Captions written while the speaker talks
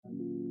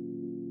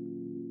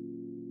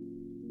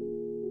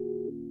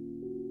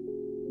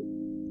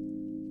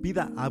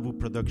Vida Abu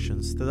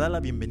Productions te da la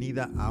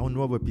bienvenida a un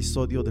nuevo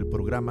episodio del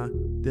programa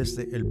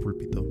Desde el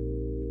Púlpito.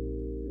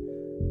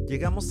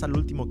 Llegamos al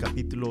último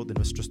capítulo de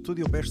nuestro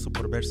estudio verso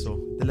por verso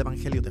del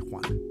Evangelio de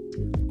Juan,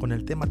 con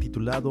el tema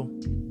titulado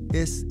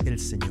Es el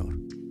Señor.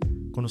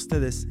 Con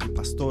ustedes, el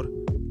pastor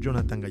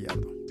Jonathan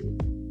Gallardo.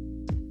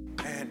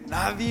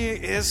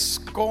 Nadie es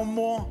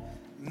como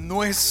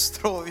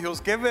nuestro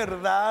Dios. Qué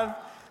verdad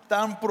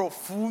tan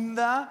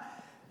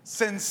profunda,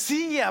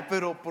 sencilla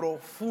pero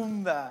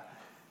profunda.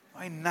 No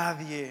hay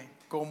nadie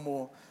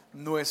como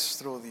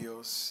nuestro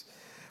Dios.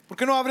 ¿Por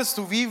qué no abres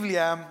tu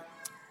Biblia?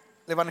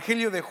 El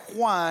Evangelio de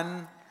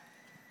Juan,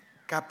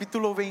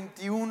 capítulo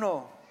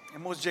 21.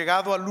 Hemos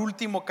llegado al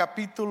último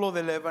capítulo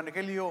del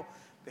Evangelio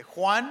de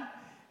Juan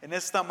en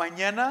esta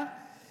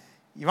mañana.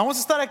 Y vamos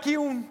a estar aquí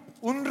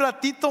un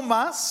ratito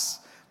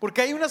más,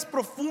 porque hay unas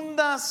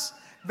profundas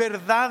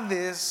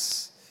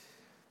verdades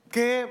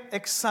que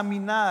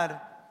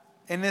examinar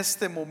en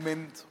este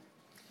momento.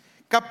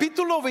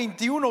 Capítulo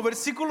 21,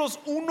 versículos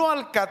 1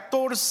 al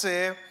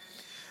 14,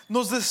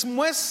 nos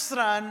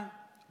demuestran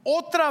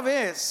otra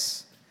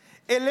vez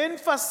el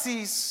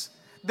énfasis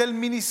del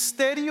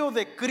ministerio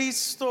de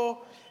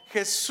Cristo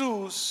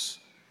Jesús,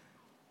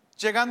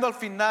 llegando al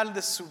final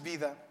de su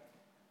vida.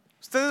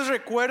 Ustedes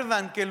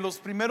recuerdan que los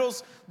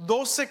primeros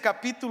 12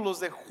 capítulos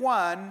de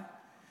Juan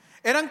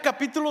eran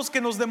capítulos que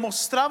nos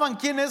demostraban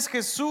quién es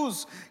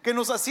Jesús, que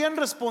nos hacían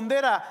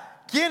responder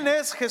a quién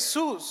es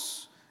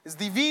Jesús. Es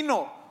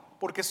divino,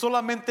 porque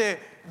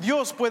solamente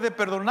Dios puede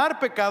perdonar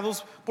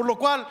pecados, por lo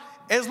cual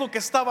es lo que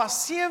estaba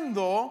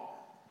haciendo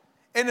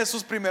en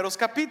esos primeros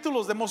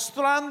capítulos,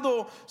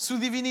 demostrando su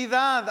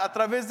divinidad a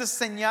través de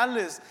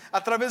señales,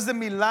 a través de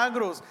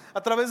milagros,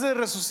 a través de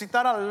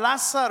resucitar a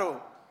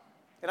Lázaro.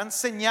 Eran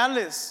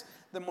señales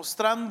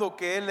demostrando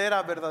que Él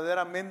era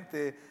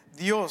verdaderamente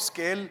Dios,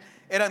 que Él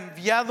era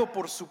enviado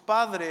por su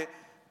Padre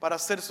para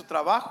hacer su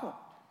trabajo.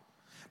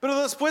 Pero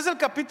después del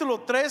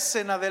capítulo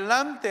 13 en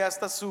adelante,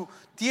 hasta su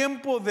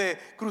tiempo de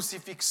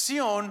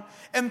crucifixión,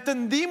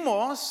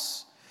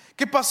 entendimos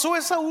que pasó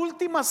esa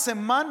última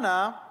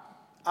semana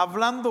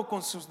hablando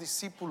con sus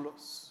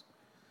discípulos,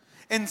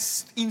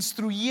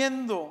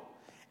 instruyendo,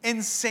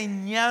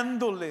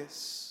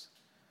 enseñándoles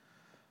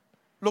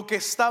lo que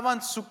estaba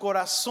en su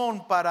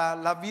corazón para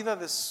la vida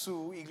de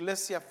su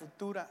iglesia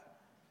futura.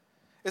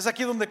 Es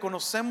aquí donde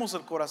conocemos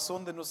el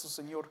corazón de nuestro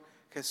Señor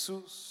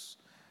Jesús.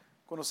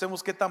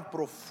 Conocemos qué tan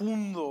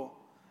profundo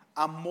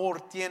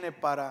amor tiene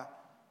para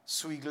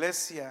su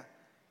iglesia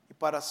y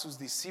para sus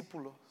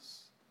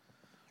discípulos.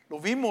 Lo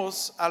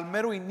vimos al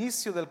mero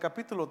inicio del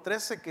capítulo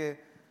 13,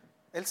 que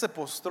Él se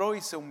postró y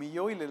se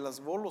humilló y le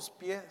lavó los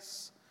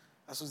pies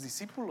a sus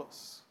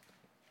discípulos,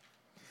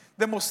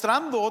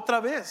 demostrando otra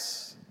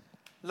vez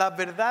la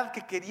verdad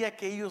que quería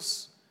que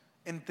ellos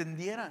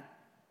entendieran.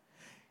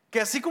 Que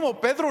así como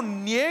Pedro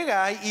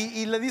niega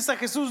y le dice a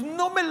Jesús,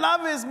 no me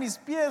laves mis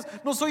pies,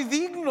 no soy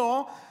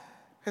digno.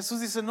 Jesús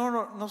dice,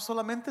 no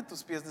solamente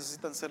tus pies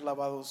necesitan ser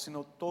lavados,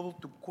 sino todo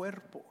tu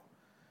cuerpo.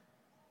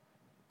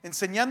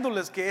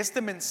 Enseñándoles que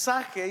este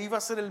mensaje iba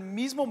a ser el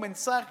mismo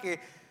mensaje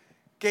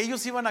que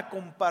ellos iban a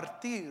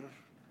compartir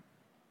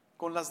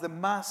con las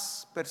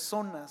demás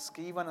personas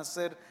que iban a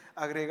ser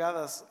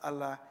agregadas a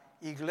la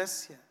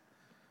iglesia.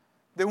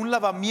 De un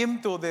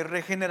lavamiento, de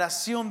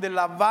regeneración, de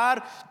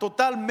lavar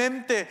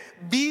totalmente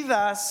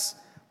vidas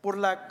por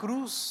la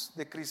cruz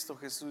de Cristo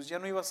Jesús. Ya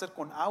no iba a ser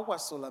con agua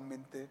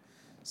solamente,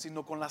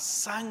 sino con la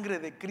sangre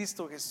de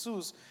Cristo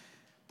Jesús,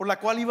 por la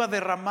cual iba a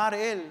derramar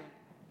Él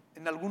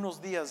en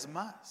algunos días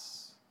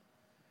más.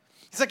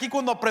 Es aquí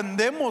cuando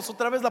aprendemos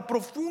otra vez la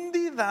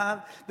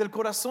profundidad del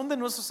corazón de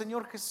nuestro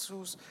Señor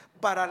Jesús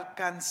para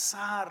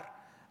alcanzar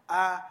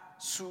a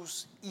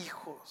sus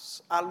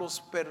hijos, a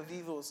los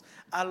perdidos,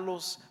 a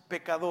los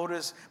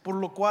pecadores. Por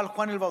lo cual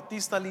Juan el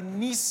Bautista al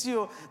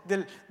inicio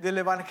del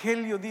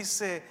Evangelio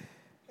dice,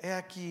 he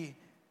aquí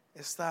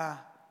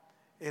está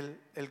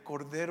el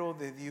Cordero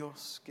de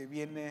Dios que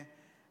viene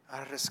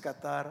a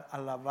rescatar, a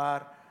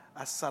lavar,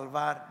 a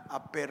salvar,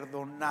 a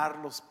perdonar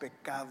los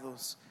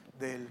pecados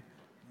del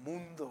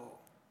mundo.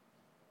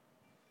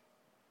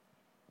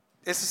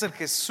 Ese es el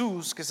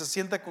Jesús que se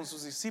sienta con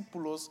sus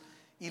discípulos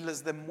y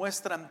les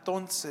demuestra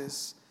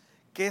entonces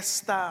que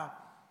está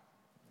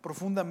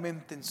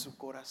profundamente en su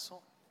corazón.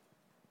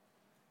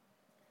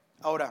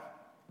 Ahora,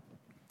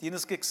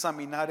 tienes que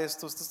examinar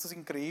esto es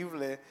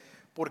increíble,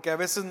 porque a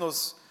veces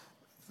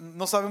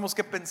no sabemos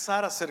qué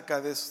pensar acerca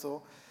de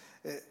esto.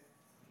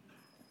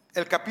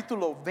 El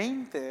capítulo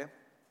 20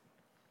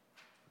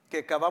 que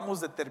acabamos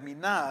de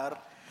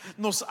terminar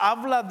nos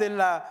habla de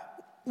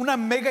una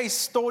mega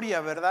historia,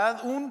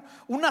 ¿verdad?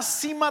 Una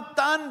cima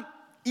tan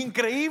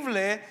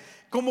increíble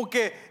como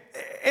que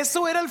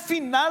eso era el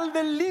final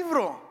del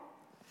libro.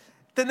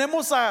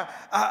 Tenemos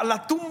a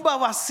la tumba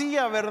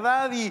vacía,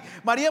 ¿verdad? Y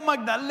María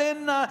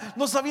Magdalena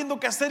no sabiendo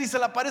qué hacer, y se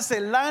le aparece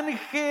el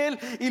ángel,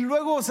 y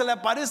luego se le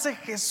aparece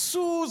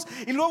Jesús,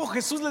 y luego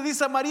Jesús le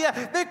dice a María: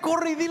 ve,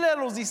 corre y dile a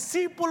los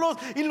discípulos.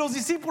 Y los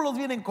discípulos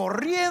vienen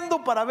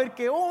corriendo para ver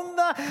qué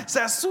onda, se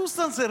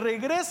asustan, se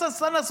regresan,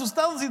 están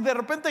asustados, y de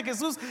repente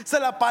Jesús se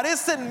le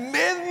aparece en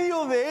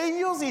medio de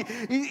ellos,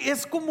 y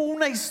es como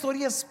una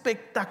historia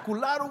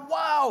espectacular.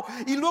 ¡Wow!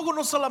 Y luego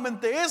no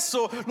solamente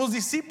eso, los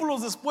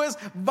discípulos después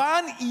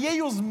van y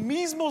ellos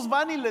mismos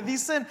van y le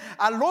dicen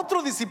al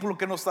otro discípulo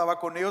que no estaba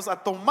con ellos,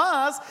 a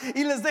Tomás,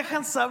 y les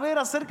dejan saber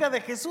acerca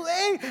de Jesús.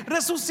 ¡Hey!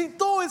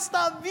 Resucitó,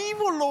 está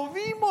vivo, lo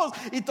vimos.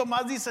 Y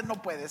Tomás dice: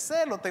 no puede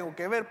ser, lo tengo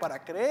que ver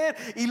para creer.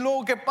 Y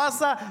luego, ¿qué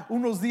pasa?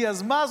 Unos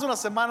días más, una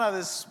semana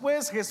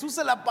después, Jesús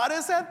se le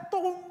aparece a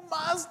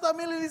Tomás,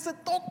 también le dice: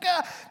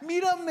 toca,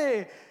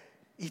 mírame.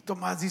 Y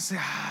Tomás dice: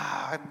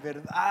 en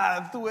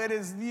verdad, tú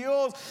eres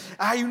Dios.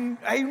 Hay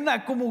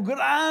una como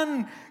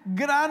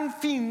gran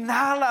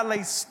final a la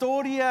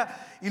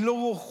historia. Y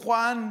luego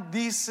Juan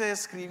dice,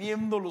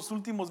 escribiendo los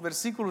últimos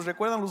versículos,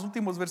 ¿recuerdan los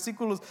últimos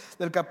versículos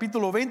del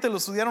capítulo 20? Lo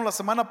estudiaron la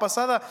semana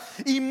pasada.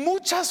 Y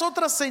muchas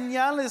otras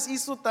señales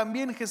hizo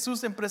también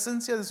Jesús en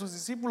presencia de sus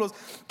discípulos,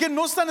 que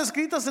no están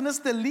escritas en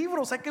este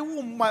libro. O sea que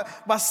hubo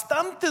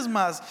bastantes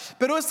más,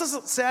 pero estas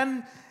se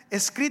han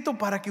escrito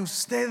para que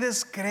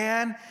ustedes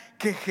crean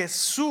que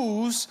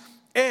Jesús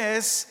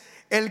es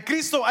el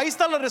Cristo. Ahí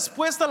está la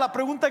respuesta a la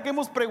pregunta que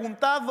hemos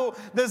preguntado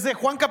desde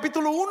Juan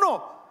capítulo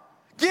 1.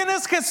 ¿Quién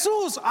es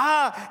Jesús?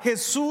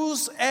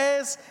 Jesús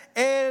es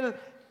el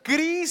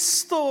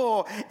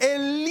Cristo,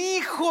 el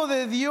Hijo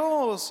de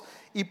Dios,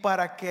 y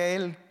para que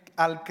él,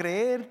 al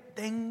creer,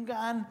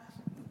 tengan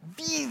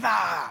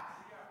vida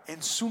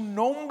en su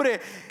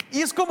nombre.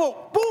 Y es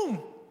como ¡pum!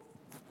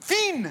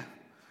 Fin.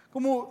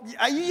 Como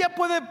ahí ya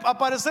puede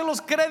aparecer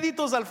los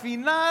créditos al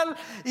final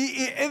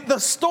y the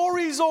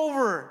story's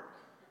over.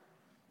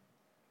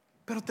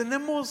 Pero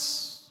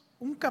tenemos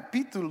un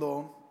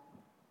capítulo,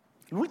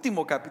 el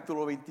último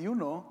capítulo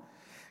 21,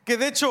 que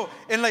de hecho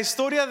en la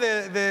historia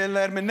de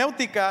la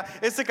hermenéutica,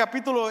 este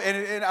capítulo,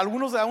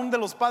 algunos aún de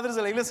los padres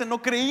de la iglesia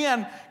no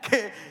creían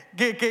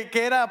que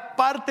era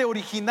parte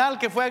original,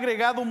 que fue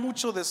agregado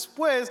mucho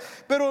después.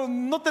 Pero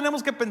no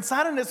tenemos que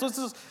pensar en eso.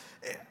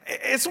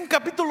 Es un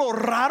capítulo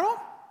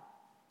raro,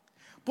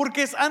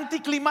 porque es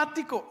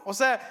anticlimático. O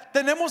sea,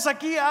 tenemos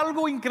aquí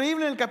algo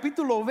increíble en el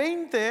capítulo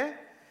 20.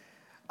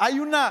 Hay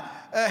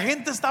una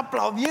gente está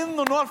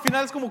aplaudiendo, ¿no? Al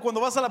final es como cuando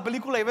vas a la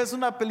película y ves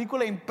una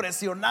película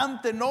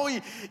impresionante, ¿no?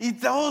 Y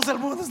todos el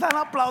mundo están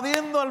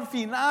aplaudiendo al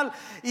final.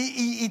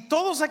 Y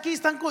todos aquí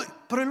están.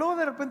 Pero luego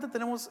de repente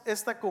tenemos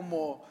esta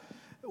como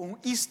un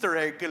easter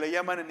egg, que le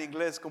llaman en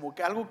inglés, como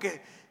que algo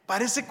que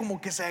parece como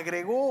que se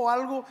agregó,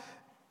 algo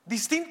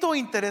distinto e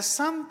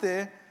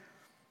interesante.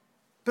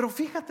 Pero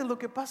fíjate lo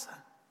que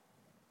pasa.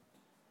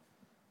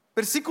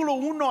 Versículo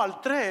 1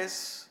 al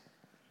 3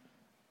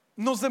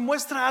 nos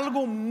demuestra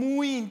algo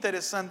muy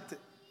interesante.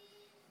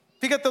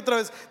 Fíjate otra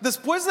vez.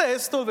 Después de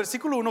esto,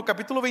 versículo 1,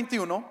 capítulo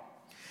 21,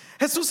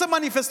 Jesús se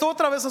manifestó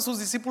otra vez a sus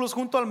discípulos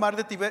junto al mar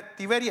de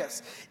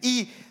Tiberias.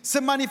 Y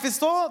se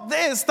manifestó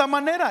de esta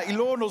manera. Y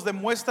luego nos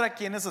demuestra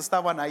quiénes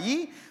estaban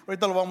allí.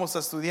 Ahorita lo vamos a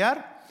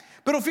estudiar.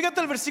 Pero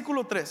fíjate el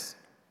versículo 3.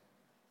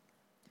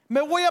 Me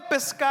voy a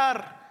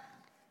pescar,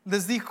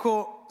 les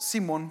dijo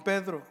Simón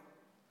Pedro.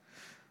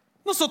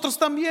 Nosotros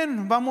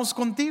también vamos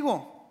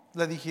contigo,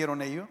 le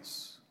dijeron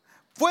ellos.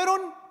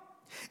 Fueron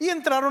y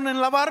entraron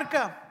en la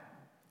barca,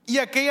 y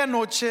aquella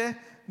noche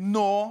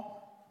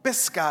no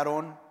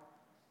pescaron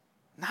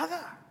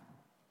nada.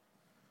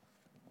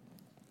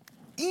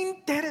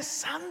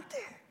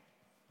 Interesante.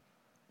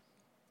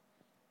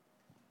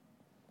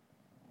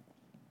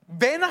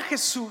 Ven a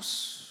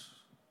Jesús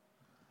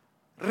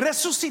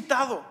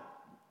resucitado.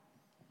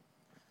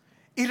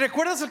 Y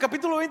recuerdas el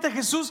capítulo 20,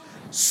 Jesús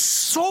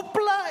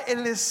sopla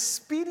el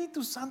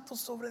Espíritu Santo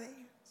sobre ellos.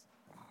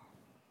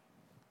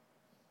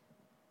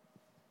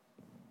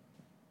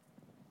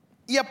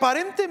 Y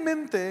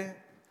aparentemente,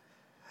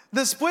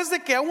 después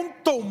de que aún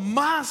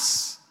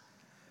Tomás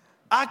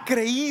ha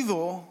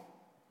creído,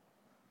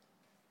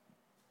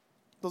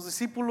 los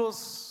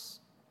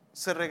discípulos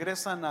se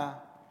regresan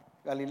a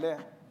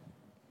Galilea,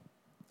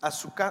 a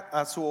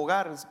su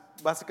hogar.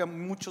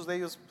 Básicamente muchos de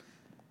ellos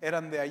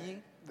eran de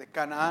allí, de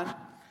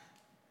Canaán,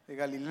 de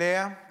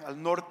Galilea,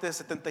 al norte,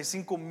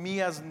 75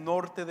 millas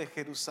norte de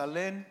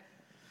Jerusalén,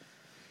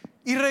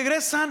 y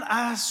regresan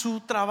a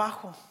su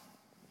trabajo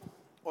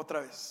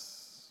otra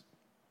vez.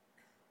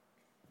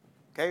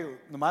 Ok,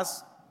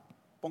 nomás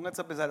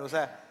pónganse a pensar, o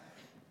sea,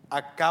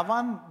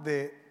 acaban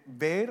de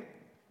ver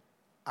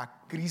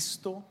a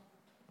Cristo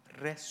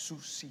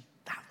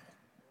resucitado.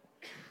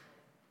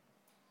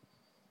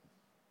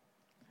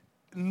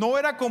 No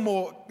era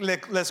como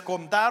les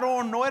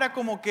contaron, no era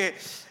como que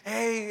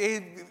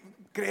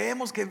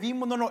creemos que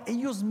vimos, no,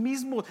 ellos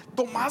mismos,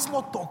 Tomás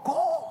lo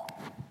tocó.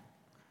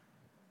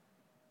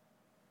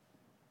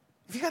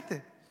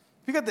 Fíjate,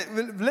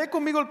 lee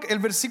conmigo el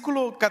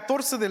versículo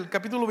 14 del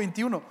capítulo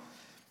 21.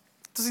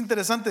 Esto es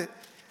interesante.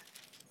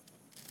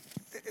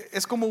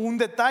 es como un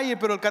detalle,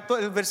 pero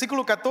el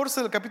versículo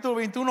 14 del capítulo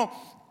 21,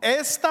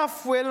 esta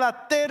fue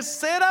la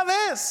tercera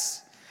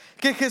vez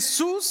que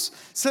Jesús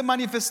se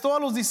manifestó a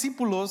los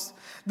discípulos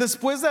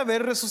después de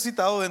haber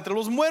resucitado de entre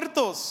los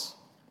muertos.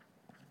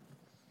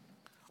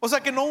 O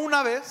sea que no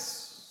una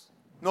vez,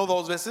 no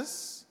dos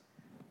veces,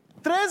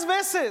 3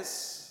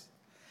 veces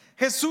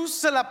Jesús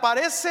se le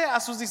aparece a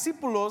sus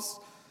discípulos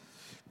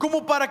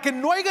como para que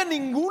no haya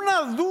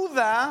ninguna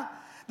duda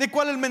de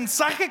cuál el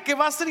mensaje que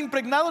va a ser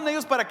impregnado en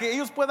ellos para que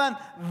ellos puedan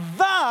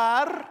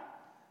dar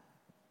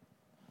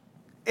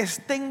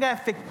tenga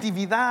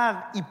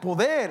efectividad y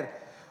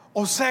poder.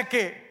 O sea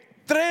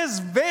que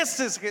 3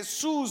 veces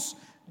Jesús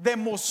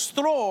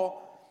demostró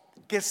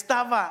que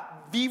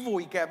estaba vivo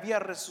y que había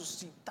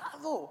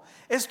resucitado.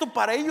 Esto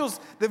para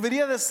ellos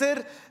debería de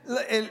ser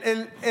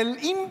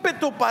el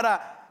ímpetu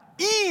para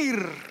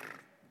ir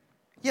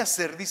y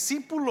hacer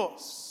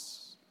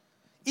discípulos,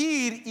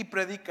 ir y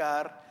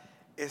predicar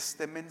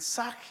este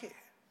mensaje.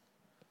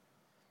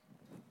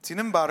 Sin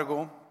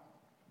embargo,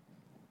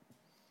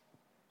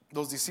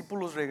 los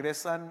discípulos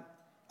regresan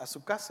a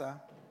su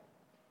casa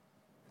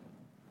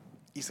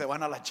y se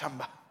van a la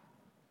chamba.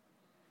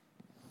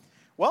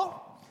 Well,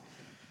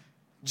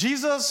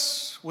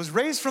 Jesus was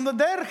raised from the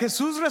dead.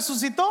 Jesús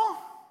resucitó.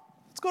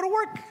 Let's go to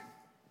work.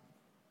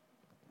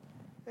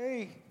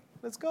 Hey,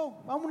 let's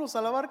go. Vámonos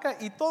a la barca.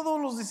 Y todos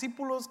los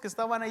discípulos que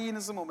estaban ahí en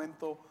ese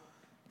momento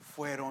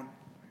fueron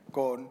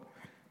con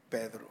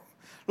Pedro.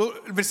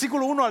 El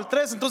versículo 1 al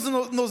 3 entonces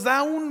nos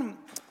da un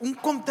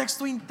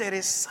contexto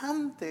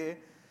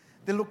interesante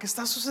de lo que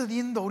está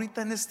sucediendo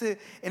ahorita en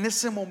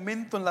ese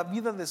momento en la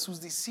vida de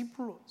sus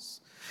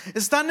discípulos.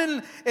 Están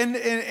en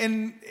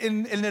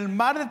el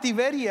mar de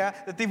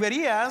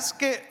Tiberías,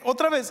 que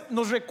otra vez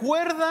nos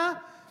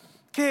recuerda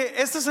que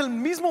este es el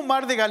mismo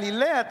mar de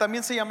Galilea,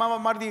 también se llamaba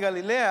mar de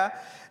Galilea.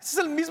 Este es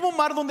el mismo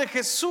mar donde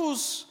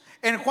Jesús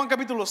en Juan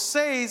capítulo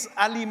 6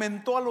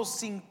 alimentó a los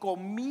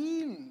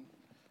 5,000.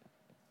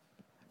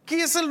 Aquí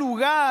es el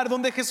lugar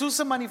donde Jesús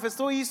se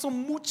manifestó y hizo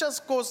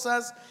muchas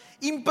cosas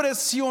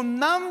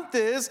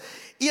impresionantes.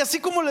 Y así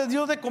como le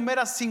dio de comer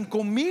a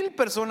 5,000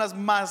 personas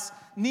más,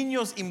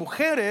 niños y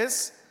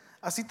mujeres,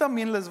 así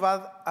también les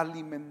va a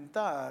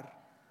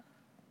alimentar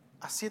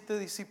a 7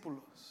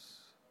 discípulos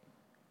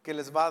que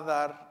les va a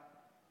dar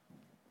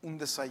un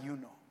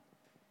desayuno.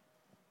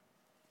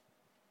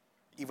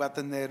 Y va a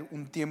tener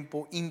un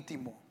tiempo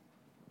íntimo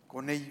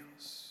con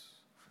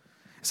ellos.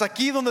 Es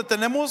aquí donde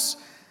tenemos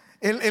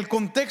el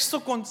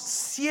contexto con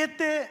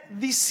 7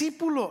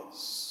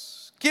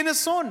 discípulos. ¿Quiénes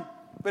son?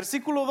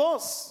 Versículo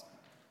 2.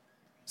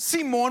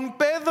 Simón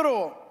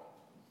Pedro.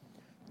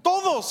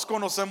 Todos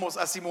conocemos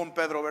a Simón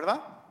Pedro,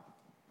 ¿verdad?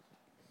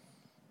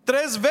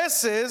 3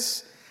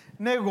 veces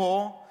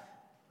negó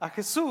a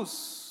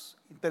Jesús.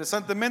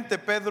 Interesantemente,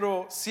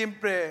 Pedro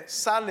siempre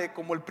sale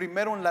como el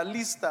primero en la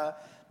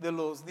lista de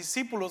los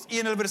discípulos. Y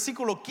en el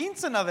versículo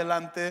 15 en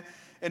adelante,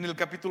 en el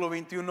capítulo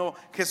 21,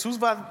 Jesús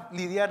va a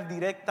lidiar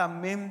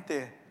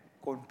directamente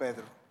con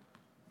Pedro.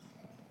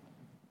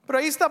 Pero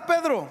ahí está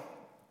Pedro.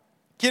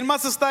 ¿Quién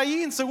más está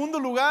ahí? En segundo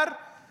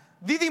lugar,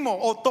 Dídimo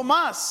o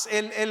Tomás,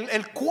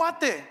 el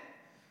cuate.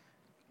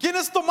 ¿Quién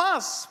es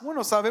Tomás?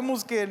 Bueno,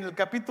 sabemos que en el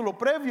capítulo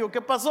previo,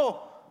 ¿qué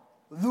pasó?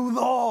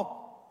 Dudó.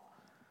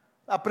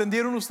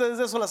 ¿Aprendieron ustedes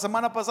eso la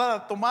semana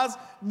pasada? Tomás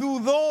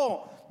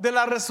dudó de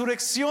la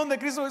resurrección de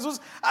Cristo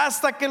Jesús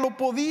hasta que lo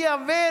podía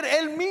ver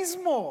él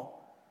mismo.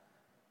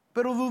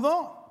 Pero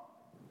dudó.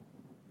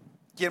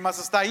 ¿Quién más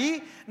está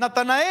ahí?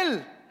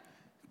 Natanael.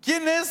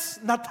 ¿Quién es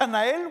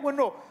Natanael?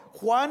 Bueno,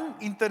 Juan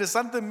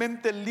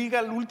interesantemente liga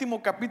el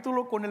último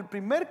capítulo con el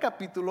primer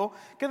capítulo,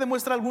 que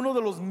demuestra algunos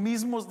de los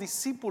mismos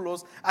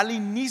discípulos al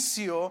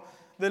inicio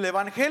del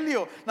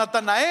evangelio.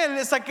 Natanael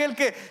es aquel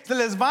que se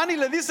les van y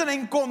le dicen: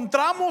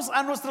 encontramos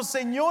a nuestro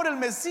Señor el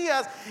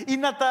Mesías. Y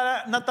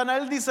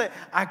Natanael dice: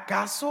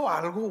 ¿acaso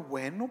algo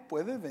bueno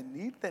puede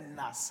venir de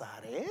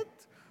Nazaret?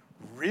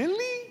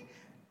 ¿Really?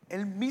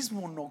 Él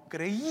mismo no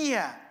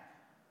creía,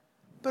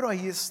 pero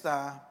ahí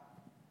está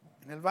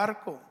en el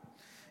barco.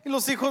 Y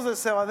los hijos de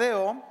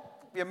Zebedeo,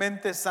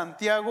 obviamente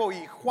Santiago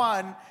y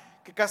Juan,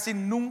 que casi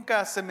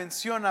nunca se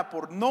menciona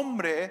por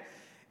nombre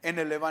en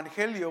el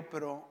evangelio,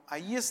 pero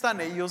ahí están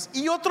ellos.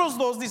 Y otros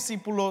 2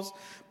 discípulos,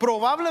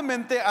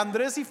 probablemente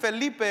Andrés y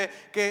Felipe,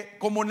 que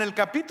como en el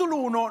capítulo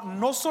 1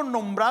 no son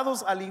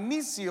nombrados al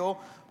inicio,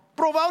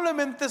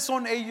 probablemente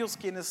son ellos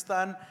quienes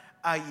están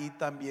ahí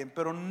también,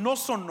 pero no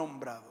son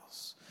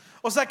nombrados.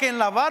 O sea que en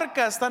la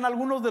barca están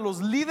algunos de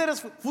los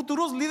líderes,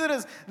 futuros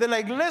líderes de la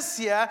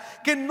iglesia,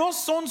 que no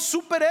son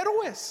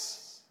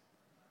superhéroes.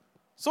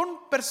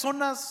 Son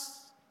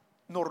personas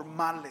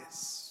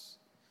normales,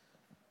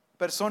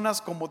 personas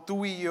como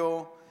tú y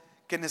yo,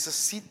 que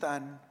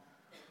necesitan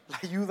la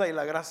ayuda y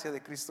la gracia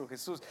de Cristo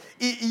Jesús.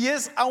 Y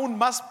es aún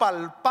más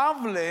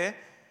palpable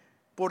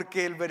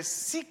porque el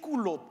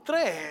versículo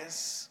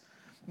 3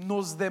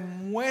 nos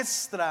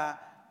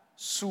demuestra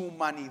su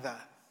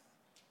humanidad.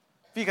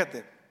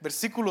 Fíjate,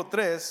 versículo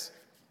 3,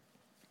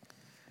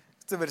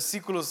 este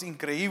versículo es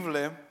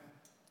increíble.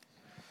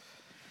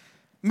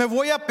 Me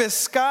voy a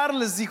pescar,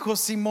 les dijo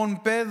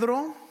Simón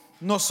Pedro.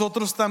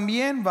 Nosotros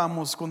también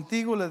vamos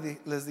contigo,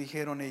 les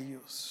dijeron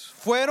ellos.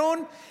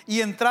 Fueron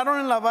y entraron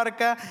en la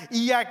barca,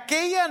 y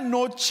aquella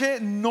noche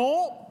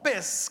no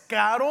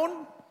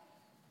pescaron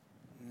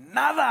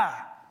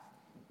nada.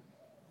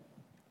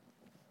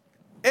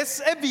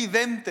 Es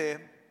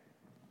evidente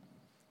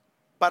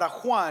para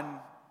Juan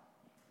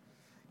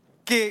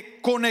que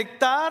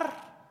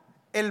conectar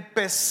el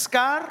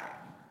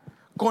pescar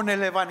con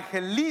el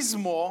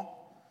evangelismo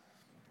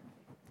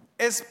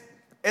es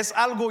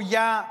algo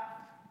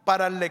ya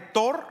para el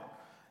lector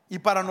y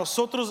para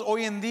nosotros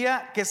hoy en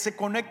día que se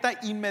conecta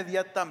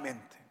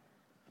inmediatamente.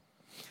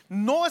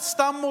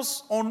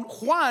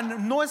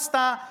 Juan no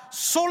está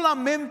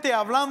solamente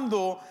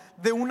hablando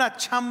de una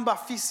chamba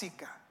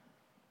física,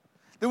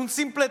 de un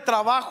simple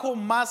trabajo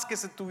más que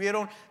se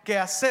tuvieron que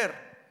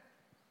hacer.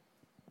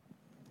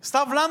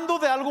 Está hablando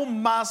de algo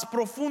más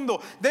profundo.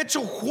 De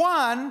hecho,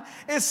 Juan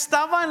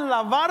estaba en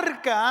la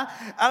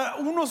barca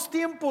unos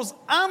tiempos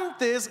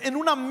antes en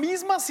una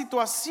misma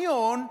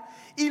situación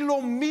y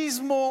lo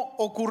mismo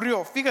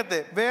ocurrió.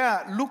 Fíjate,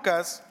 vea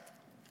Lucas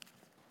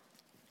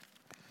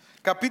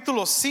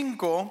capítulo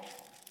 5.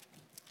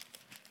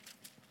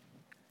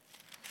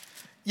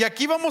 Y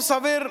aquí vamos a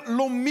ver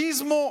lo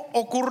mismo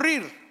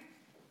ocurrir.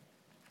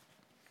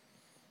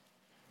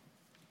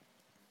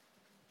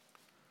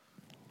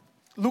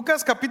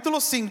 Lucas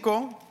capítulo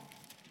 5,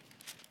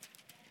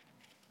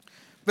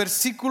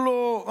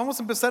 vamos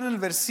a empezar en el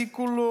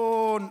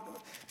versículo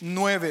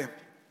 9.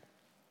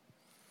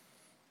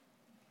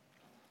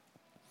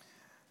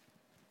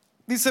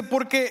 Dice,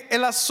 porque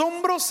el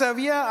asombro se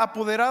había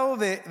apoderado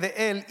de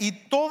él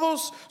y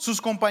todos sus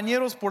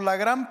compañeros por la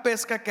gran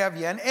pesca que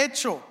habían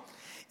hecho.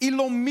 Y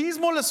lo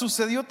mismo le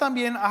sucedió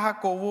también a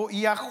Jacobo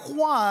y a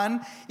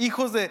Juan,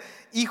 hijos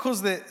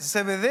de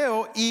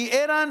Zebedeo, y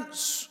eran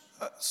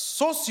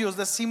socios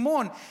de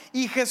Simón.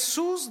 Y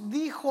Jesús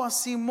dijo a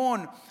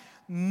Simón: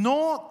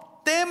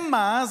 no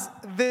temas,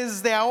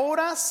 desde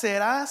ahora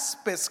serás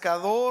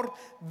pescador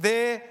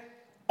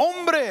de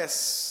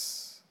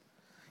hombres.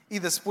 Y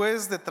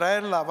después de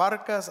traer las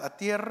barcas a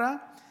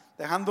tierra,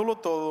 dejándolo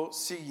todo,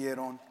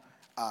 siguieron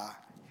a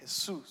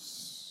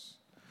Jesús.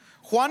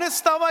 Juan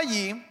estaba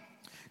allí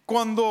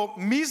cuando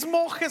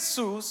mismo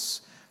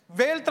Jesús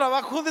ve el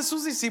trabajo de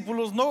sus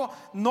discípulos.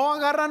 No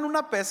agarran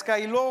una pesca,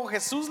 y luego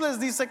Jesús les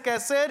dice qué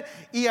hacer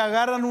y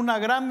agarran una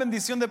gran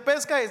bendición de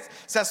pesca.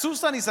 Se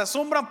asustan y se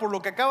asombran por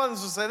lo que acaba de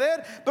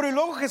suceder, pero y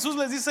luego Jesús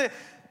les dice: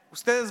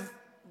 ustedes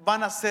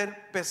van a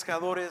ser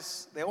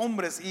pescadores de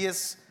hombres. Y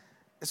es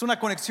una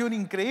conexión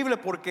increíble,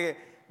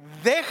 porque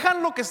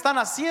dejan lo que están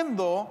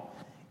haciendo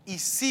y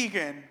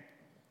siguen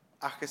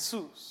a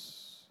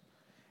Jesús.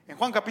 En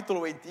Juan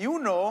capítulo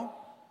 21,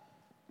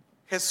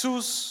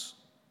 Jesús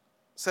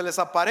se les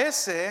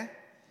aparece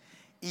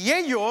y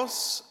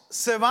ellos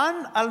se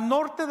van al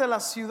norte de la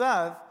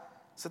ciudad,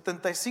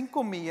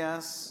 75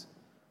 millas,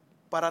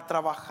 para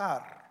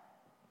trabajar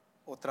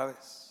otra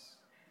vez.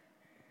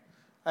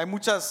 Hay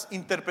muchas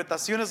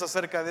interpretaciones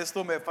acerca de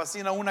esto. Me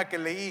fascina una que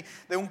leí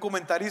de un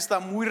comentarista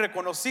muy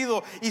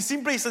reconocido, y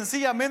simple y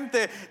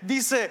sencillamente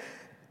dice: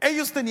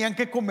 ellos tenían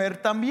que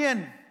comer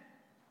también.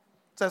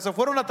 O sea, se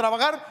fueron a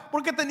trabajar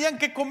porque tenían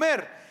que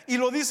comer. Y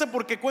lo dice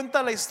porque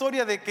cuenta la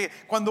historia de que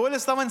cuando él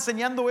estaba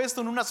enseñando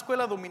esto en una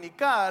escuela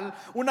dominical,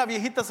 una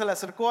viejita se le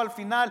acercó al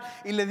final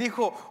y le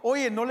dijo: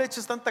 oye, no le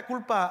eches tanta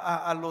culpa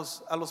a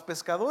los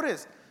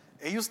pescadores.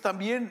 Ellos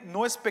también,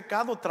 no es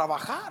pecado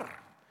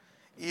trabajar.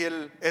 Y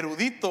el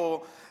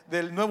erudito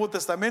del Nuevo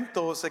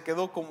Testamento se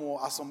quedó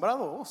como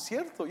asombrado. Oh,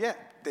 cierto, ya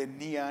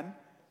tenían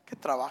que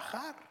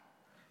trabajar.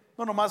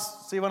 No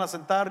nomás se iban a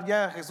sentar,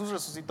 ya Jesús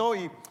resucitó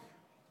y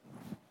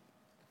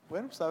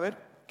bueno, pues a ver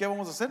qué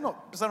vamos a hacer. No,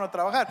 empezaron a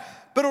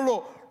trabajar.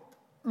 Pero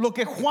lo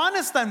que Juan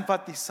está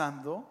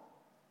enfatizando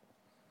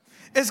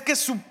es que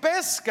su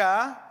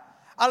pesca,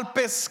 al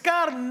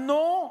pescar,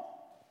 no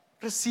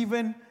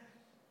reciben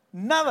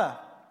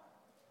nada.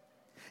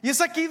 Y es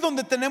aquí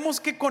donde tenemos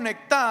que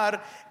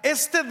conectar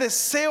este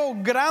deseo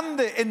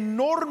grande,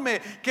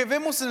 enorme, que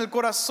vemos en el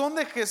corazón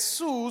de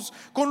Jesús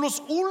con los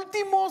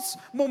últimos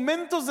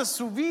momentos de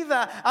su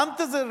vida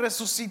antes de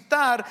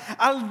resucitar,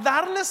 al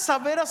darles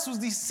saber a sus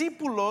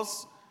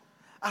discípulos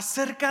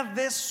acerca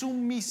de su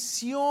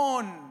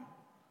misión.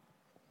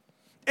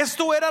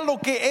 Esto era lo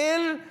que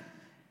él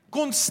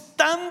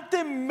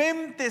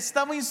constantemente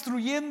estaba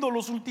instruyendo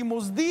los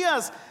últimos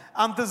días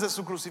antes de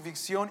su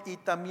crucifixión y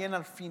también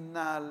al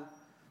final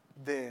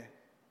de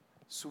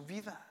su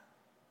vida.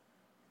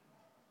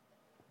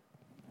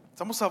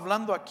 Estamos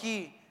hablando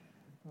aquí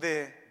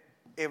de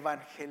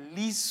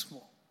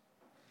evangelismo.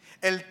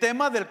 El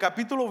tema del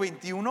capítulo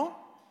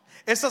 21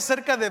 es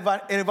acerca de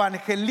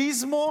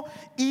evangelismo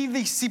y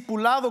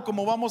discipulado,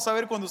 como vamos a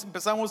ver cuando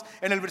empezamos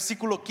en el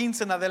versículo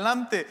 15 en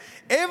adelante.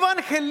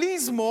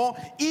 Evangelismo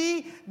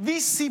y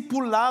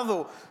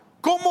discipulado.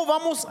 ¿Cómo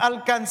vamos a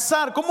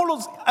alcanzar? ¿Cómo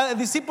los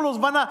discípulos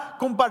van a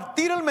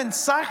compartir el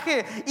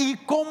mensaje? ¿Y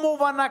cómo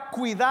van a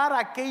cuidar a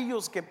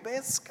aquellos que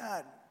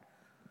pescan?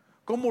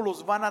 ¿Cómo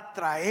los van a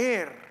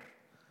traer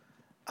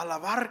a la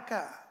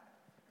barca,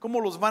 cómo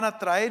los van a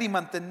traer y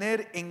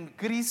mantener en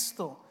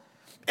Cristo.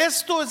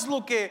 Esto es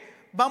lo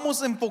que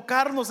vamos a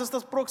enfocarnos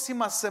estas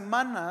próximas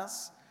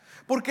semanas,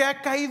 porque ha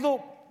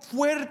caído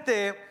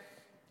fuerte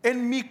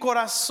en mi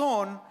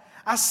corazón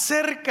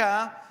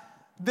acerca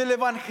del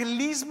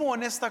evangelismo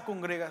en esta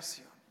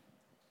congregación.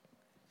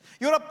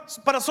 Y ahora,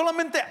 para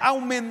solamente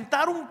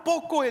aumentar un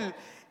poco el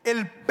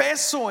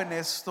peso en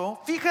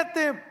esto,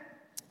 fíjate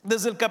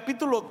desde el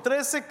capítulo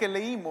 13 que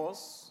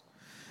leímos,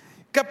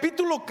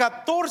 capítulo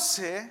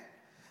 14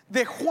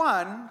 de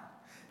Juan,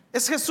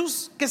 es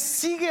Jesús que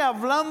sigue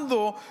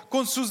hablando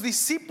con sus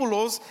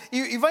discípulos.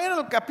 Y vayan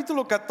al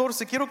capítulo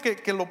 14, quiero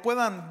que lo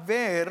puedan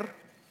ver.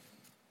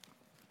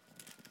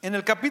 En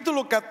el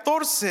capítulo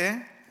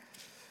 14,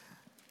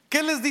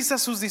 ¿qué les dice a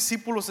sus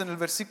discípulos en el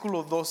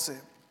versículo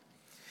 12?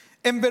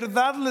 En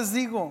verdad les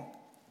digo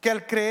que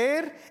al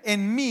creer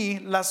en mí,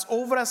 las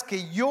obras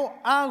que yo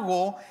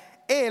hago,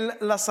 Él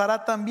las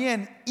hará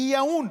también. Y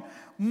aún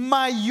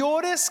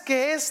mayores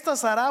que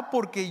estas hará,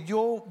 porque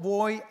yo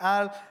voy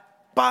al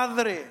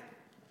Padre.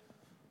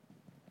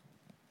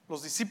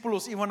 Los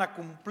discípulos iban a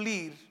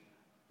cumplir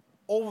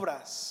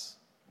obras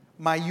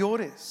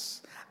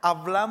mayores,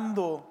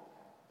 hablando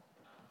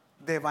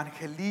de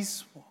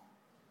evangelismo,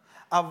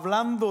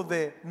 hablando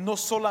de no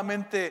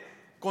solamente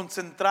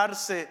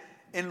concentrarse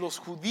en los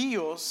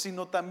judíos,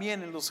 sino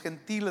también en los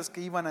gentiles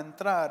que iban a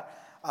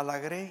entrar a la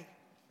grey.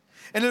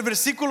 En el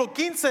versículo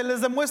 15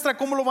 les demuestra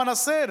cómo lo van a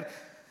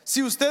hacer.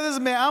 Si ustedes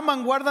me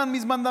aman, guardan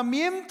mis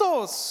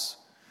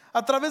mandamientos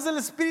a través del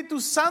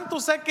Espíritu Santo.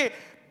 O sea que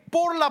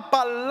por la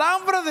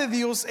palabra de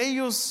Dios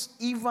ellos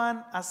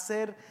iban a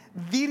ser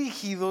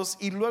dirigidos,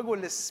 y luego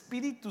el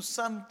Espíritu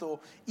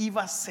Santo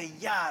iba a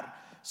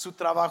sellar su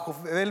trabajo.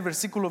 Ve el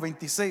versículo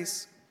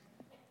 26.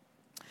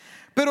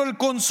 Pero el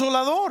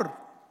Consolador,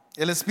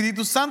 el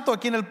Espíritu Santo, a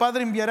quien el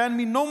Padre enviará en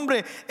mi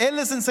nombre, Él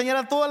les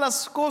enseñará todas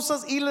las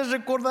cosas y les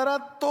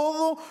recordará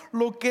todo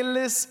lo que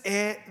les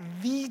he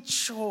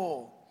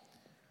dicho.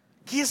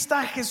 Aquí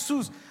está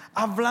Jesús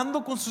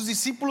hablando con sus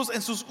discípulos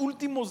en sus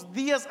últimos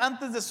días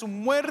antes de su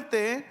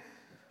muerte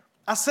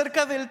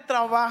acerca del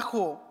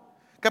trabajo.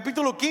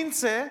 Capítulo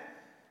 15,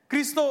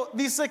 Cristo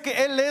dice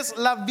que Él es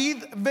la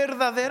vid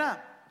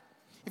verdadera.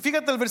 Y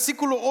fíjate el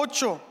versículo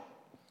 8.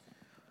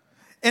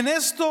 En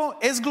esto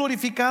es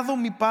glorificado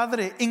mi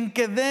Padre, en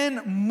que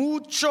den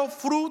mucho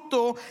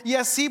fruto y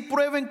así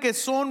prueben que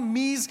son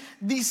mis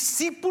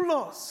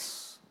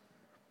discípulos.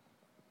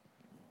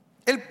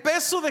 El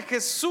peso de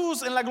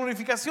Jesús en la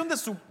glorificación de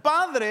su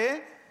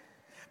Padre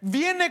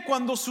viene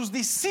cuando sus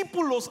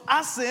discípulos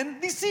hacen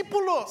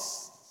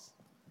discípulos.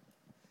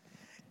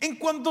 En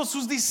cuanto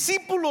sus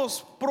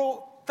discípulos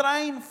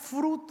traen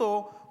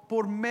fruto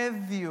por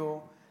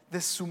medio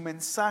de su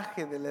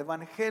mensaje del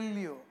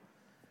evangelio,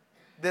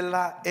 de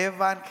la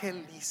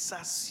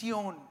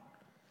evangelización.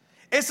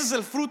 Ese es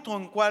el fruto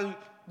en cual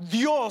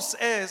Dios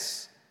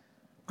es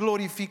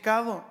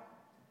glorificado.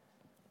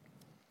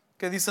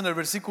 Que dice en el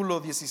versículo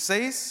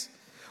 16: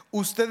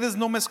 ustedes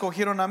no me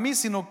escogieron a mí,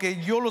 sino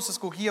que yo los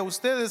escogí a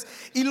ustedes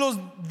y los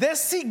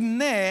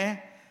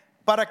designé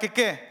para que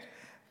 ¿qué?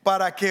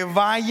 Para que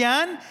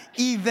vayan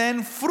y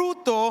den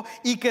fruto,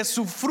 y que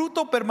su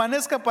fruto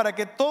permanezca, para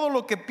que todo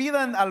lo que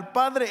pidan al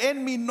Padre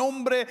en mi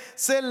nombre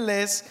se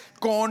les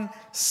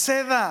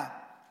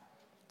conceda.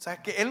 O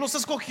sea que Él los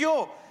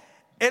escogió,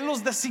 Él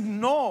los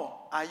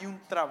designó. Hay un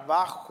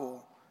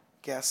trabajo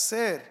que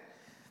hacer.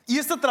 Y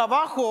este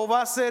trabajo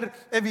va a ser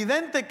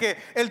evidente, que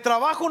el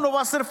trabajo no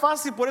va a ser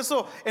fácil. Por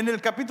eso en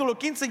el capítulo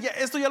 15,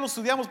 esto ya lo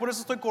estudiamos, por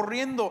eso estoy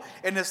corriendo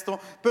en esto.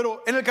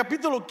 Pero en el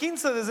capítulo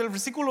 15, desde el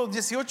versículo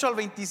 18 al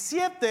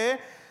 27,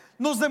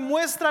 nos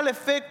demuestra el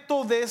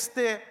efecto de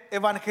este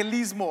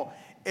evangelismo.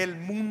 El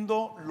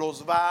mundo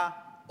los va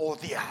a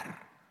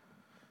odiar.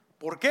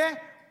 ¿Por qué?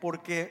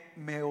 Porque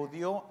me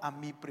odió a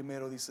mí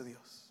primero, dice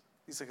Dios,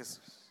 dice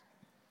Jesús.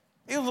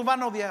 Ellos los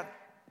van a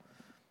odiar.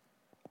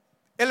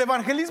 El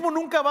evangelismo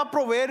nunca va a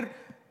proveer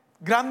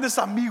grandes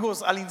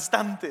amigos al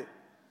instante.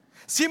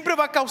 Siempre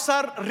va a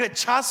causar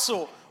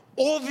rechazo,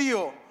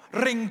 odio,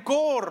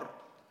 rencor.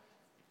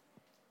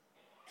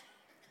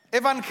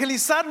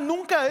 Evangelizar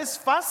nunca es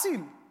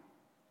fácil,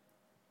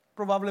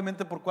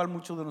 probablemente por cual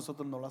muchos de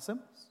nosotros no lo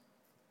hacemos.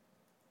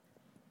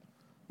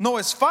 No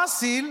es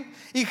fácil,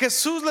 y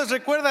Jesús les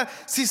recuerda: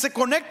 si se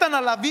conectan a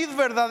la vid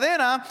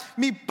verdadera,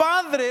 mi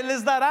Padre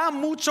les dará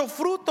mucho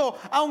fruto,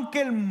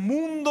 aunque el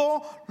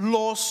mundo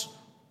los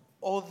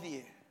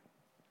odie.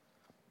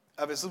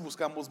 A veces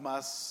buscamos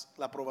más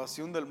la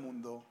aprobación del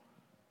mundo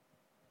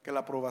que la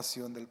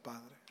aprobación del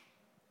Padre.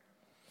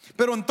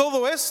 Pero en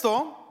todo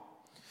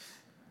esto,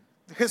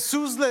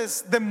 Jesús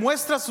les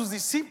demuestra a sus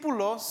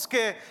discípulos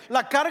que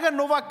la carga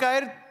no va a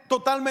caer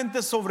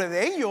totalmente sobre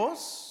de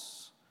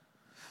ellos.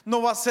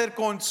 No va a ser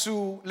con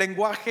su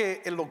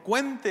lenguaje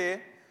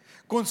elocuente,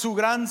 con su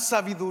gran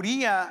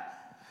sabiduría,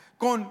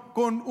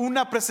 con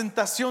una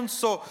presentación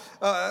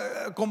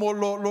como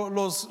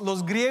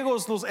los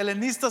griegos, los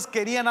helenistas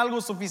querían algo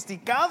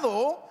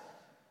sofisticado,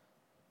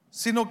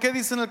 sino que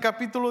dice en el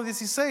capítulo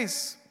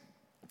 16: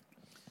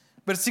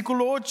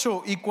 Versículo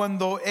 8, y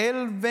cuando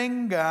Él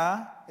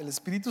venga, el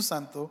Espíritu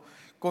Santo,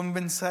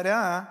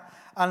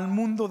 convencerá al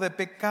mundo de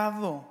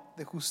pecado,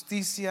 de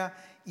justicia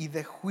y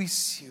de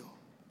juicio.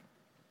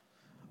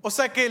 O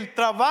sea que el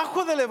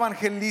trabajo del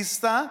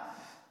evangelista,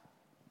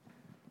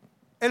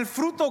 el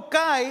fruto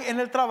cae en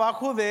el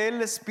trabajo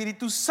del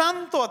Espíritu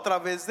Santo a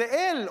través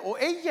de él o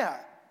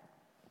ella.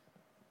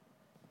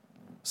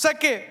 O sea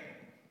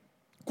que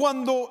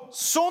cuando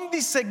son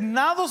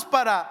designados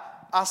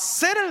para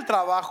hacer el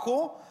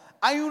trabajo,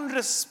 hay un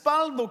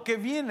respaldo que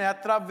viene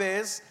a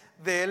través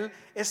del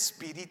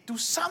Espíritu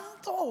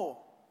Santo.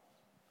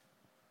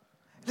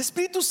 El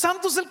Espíritu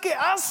Santo es el que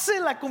hace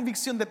la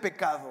convicción de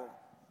pecado.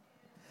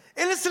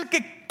 Él es el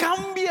que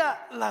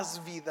cambia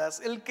las vidas,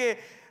 el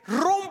que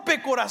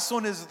rompe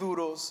corazones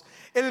duros,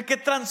 el que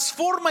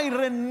transforma y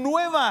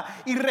renueva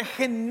y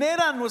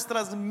regenera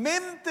nuestras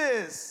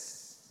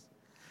mentes.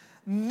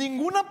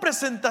 Ninguna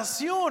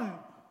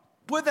presentación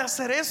puede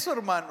hacer eso,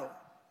 hermano.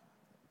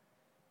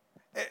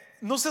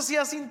 No sé si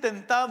has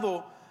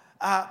intentado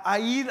a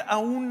ir a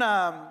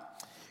una...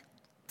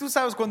 Tú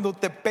sabes cuando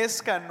te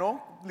pescan,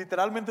 ¿no?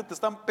 Literalmente te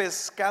están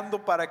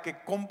pescando para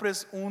que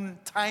compres un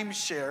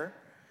timeshare.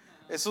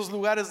 Esos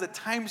lugares de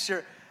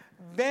timeshare.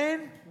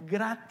 Ven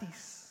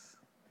gratis.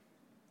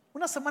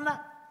 Una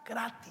semana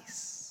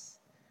gratis.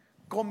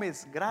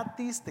 Comes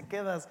gratis, te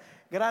quedas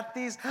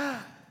gratis.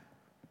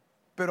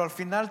 Pero al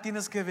final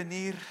tienes que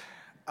venir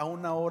a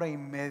 1 hora y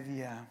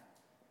media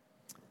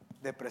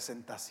de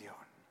presentación.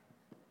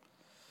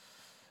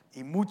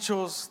 Y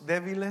muchos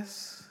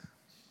débiles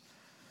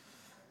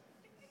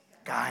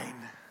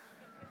caen.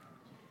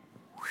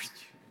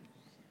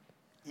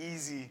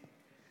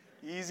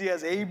 Easy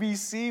as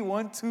ABC,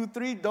 1, 2,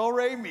 3, do,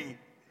 re, mi.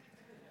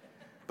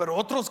 Pero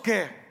otros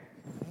que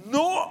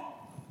no,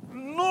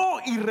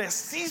 y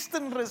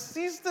resisten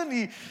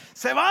y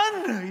se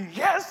van,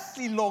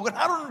 y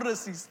lograron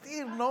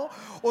resistir, ¿no?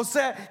 O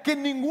sea, que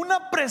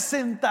ninguna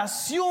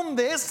presentación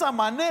de esa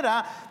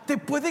manera te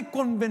puede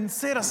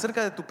convencer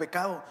acerca de tu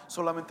pecado,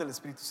 solamente el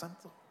Espíritu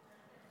Santo.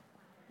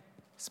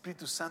 El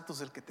Espíritu Santo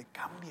es el que te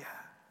cambia,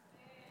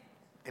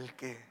 el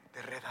que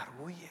te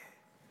redarguye,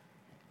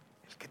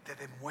 el que te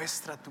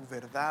demuestra tu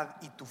verdad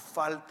y tu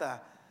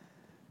falta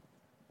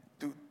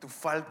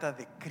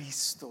de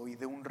Cristo y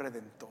de un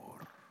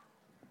Redentor.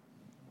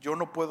 Yo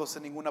no puedo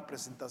hacer ninguna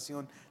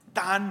presentación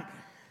tan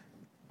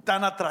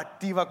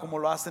atractiva como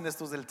lo hacen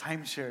estos del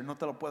timeshare. No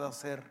te lo puedo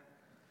hacer,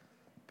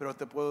 pero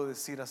te puedo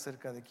decir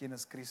acerca de quién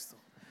es Cristo.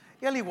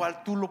 Y al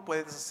igual tú lo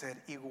puedes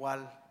hacer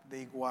de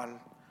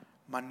igual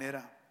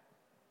manera.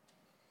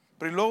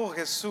 Pero luego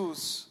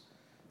Jesús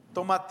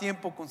toma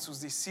tiempo con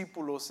sus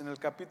discípulos en el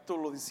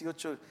capítulo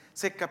 18,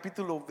 ese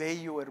capítulo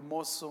bello,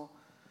 hermoso,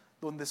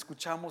 donde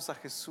escuchamos a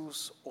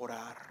Jesús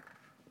orar,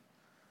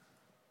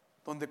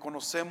 donde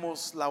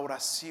conocemos la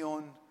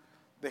oración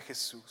de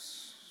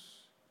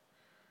Jesús.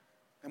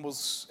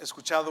 Hemos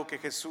escuchado que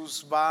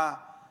Jesús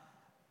va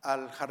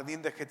al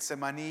jardín de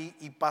Getsemaní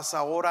y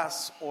pasa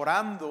horas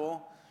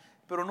orando,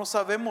 pero no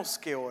sabemos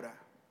qué ora.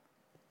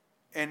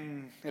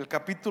 En el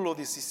capítulo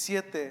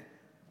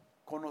 17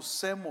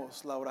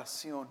 conocemos la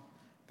oración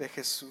de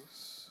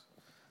Jesús.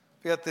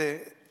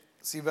 Fíjate,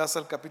 si vas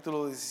al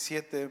capítulo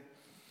 17,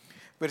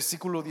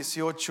 versículo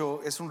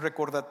 18, es un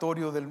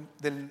recordatorio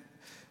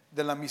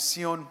de la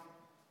misión.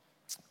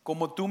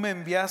 Como tú me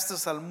enviaste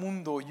al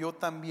mundo, yo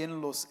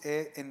también los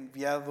he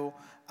enviado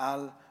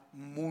al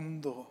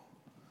mundo.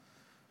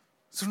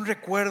 Es un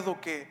recuerdo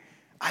que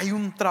hay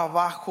un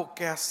trabajo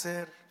que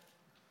hacer.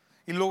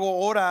 Y luego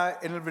ora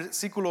en el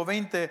versículo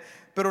 20,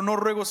 pero no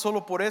ruego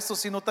solo por eso,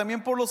 sino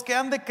también por los que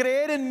han de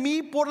creer en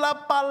mí por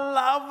la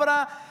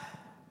palabra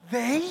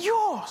de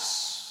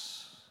ellos.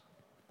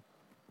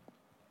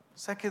 O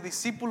sea que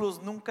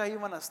discípulos nunca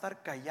iban a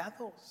estar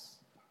callados.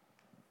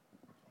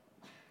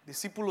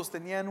 Discípulos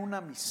tenían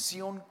una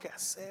misión que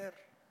hacer.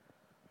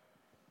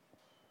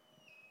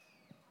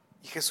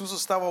 Y Jesús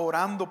estaba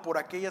orando por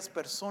aquellas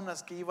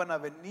personas que iban a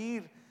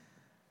venir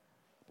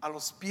a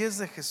los pies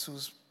de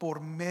Jesús por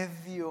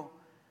medio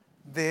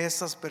de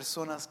esas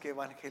personas que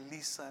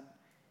evangelizan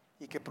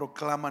y que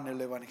proclaman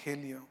el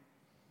evangelio.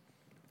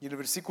 Y el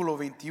versículo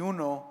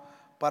 21,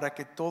 para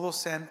que todos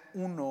sean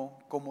uno,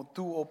 como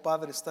tú, oh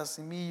Padre, estás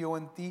en mí y yo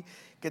en ti,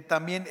 que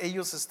también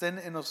ellos estén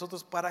en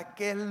nosotros, para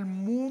que el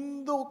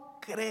mundo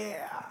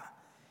crea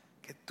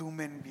que tú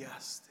me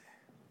enviaste.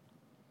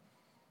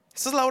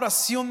 Esa es la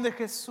oración de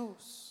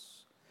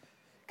Jesús,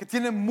 que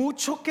tiene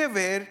mucho que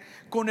ver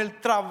con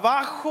el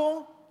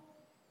trabajo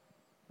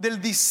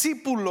del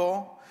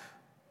discípulo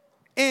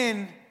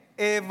en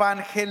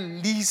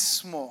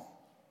evangelismo,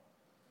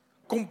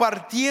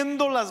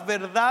 compartiendo las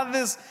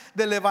verdades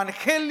del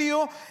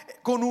evangelio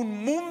con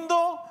un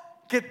mundo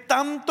que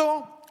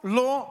tanto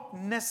lo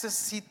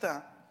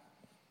necesita.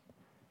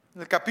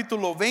 En el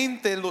capítulo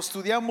 20 lo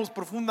estudiamos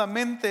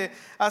profundamente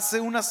hace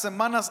unas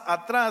semanas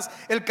atrás.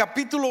 El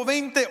capítulo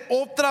 20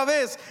 otra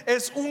vez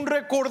es un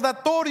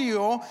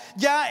recordatorio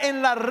ya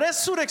en la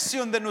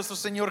resurrección de nuestro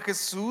Señor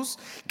Jesús,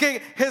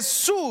 que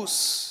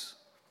Jesús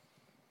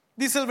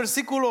Dice el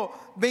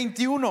versículo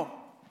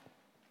 21.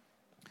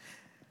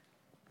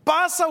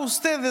 Paz a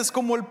ustedes,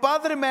 como el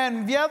Padre me ha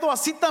enviado,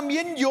 así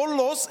también yo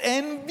los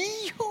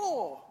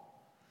envío.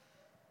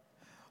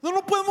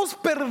 No podemos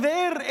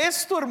perder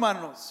esto,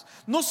 hermanos.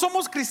 No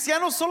somos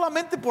cristianos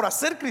solamente por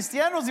hacer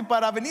cristianos y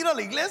para venir a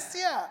la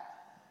iglesia.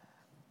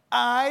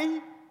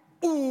 Hay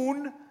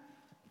un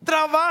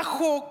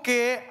trabajo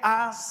que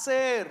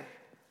hacer.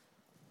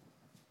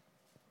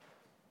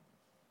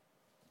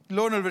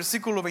 Luego en el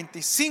versículo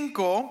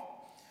 25,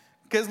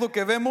 ¿qué es lo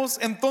que vemos?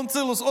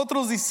 Entonces los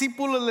otros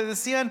discípulos le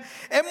decían: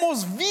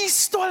 hemos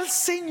visto al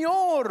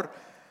Señor.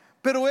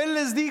 Pero él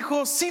les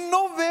dijo: si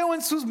no veo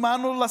en sus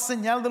manos la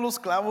señal de los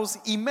clavos,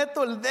 y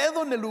meto el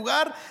dedo en el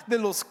lugar de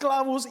los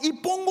clavos, y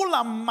pongo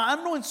la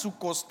mano en su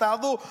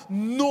costado,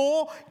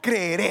 no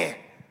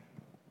creeré.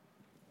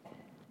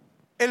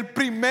 El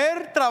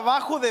primer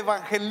trabajo de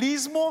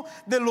evangelismo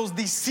de los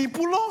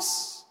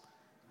discípulos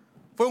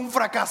fue un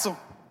fracaso.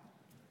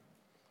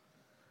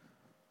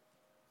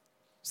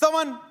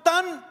 Estaban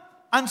tan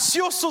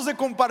ansiosos de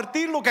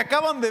compartir lo que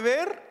acaban de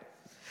ver,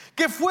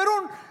 que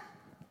fueron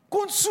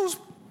con su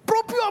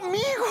propio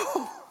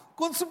amigo,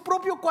 con su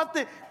propio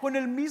cuate, con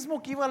el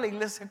mismo que iba a la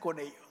iglesia con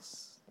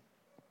ellos,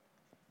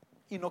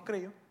 y no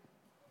creyó.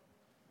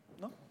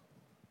 No,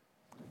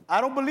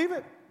 I don't believe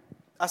it.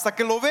 Hasta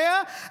que lo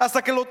vea,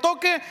 hasta que lo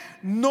toque,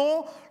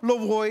 no lo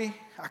voy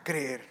a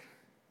creer.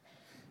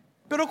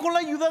 Pero con la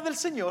ayuda del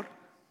Señor,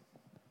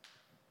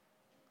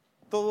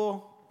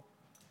 todo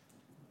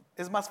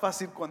es más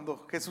fácil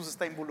cuando Jesús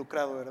está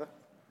involucrado, ¿verdad?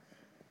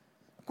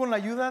 Con la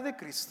ayuda de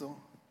Cristo,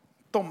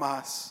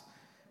 Tomás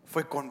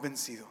fue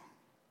convencido.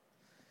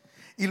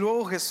 Y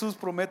luego Jesús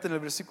promete en el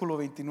versículo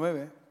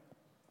 29: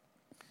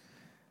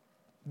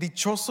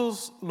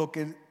 dichosos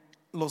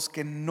los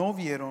que no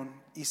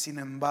vieron y sin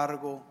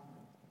embargo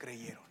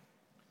creyeron.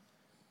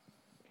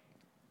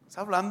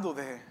 Está hablando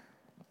de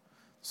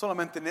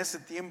solamente en ese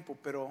tiempo,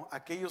 pero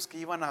aquellos que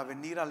iban a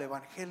venir al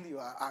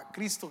evangelio, a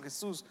Cristo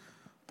Jesús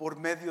por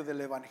medio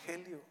del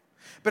evangelio.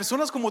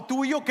 Personas como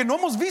tú y yo que no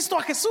hemos visto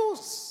a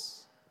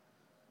Jesús,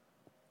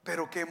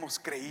 pero que hemos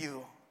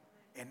creído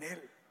en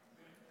Él.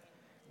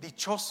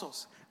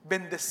 Dichosos,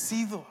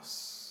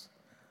 bendecidos,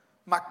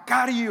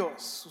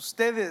 macarios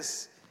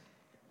ustedes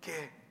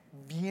que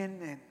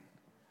vienen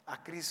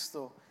a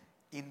Cristo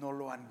y no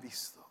lo han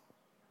visto. O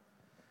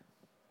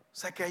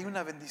sea que hay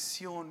una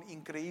bendición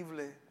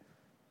increíble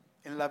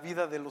en la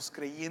vida de los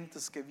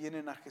creyentes que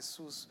vienen a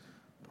Jesús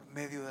por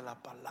medio de la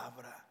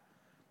palabra,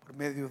 por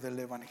medio del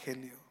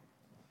evangelio.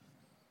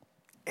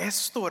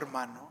 Esto,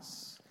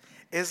 hermanos,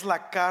 es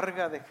la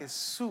carga de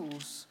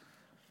Jesús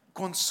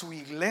con su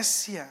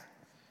iglesia,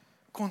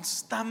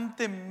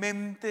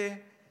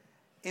 constantemente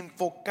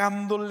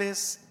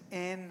enfocándoles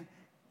en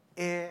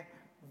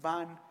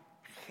evangelismo,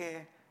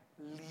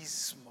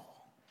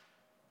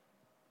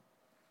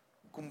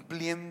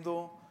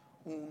 cumpliendo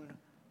un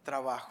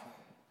trabajo.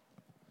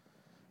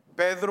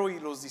 Pedro y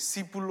los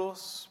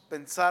discípulos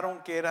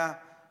pensaron que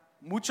era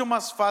mucho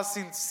más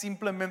fácil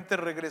simplemente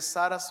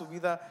regresar a su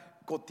vida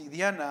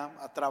cotidiana,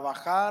 a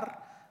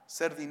trabajar,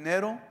 hacer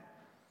dinero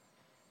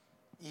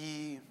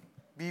y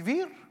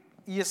vivir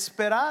y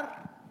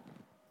esperar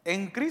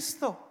en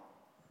Cristo.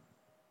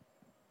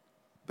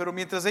 Pero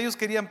mientras ellos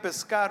querían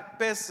pescar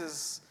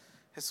peces,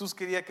 Jesús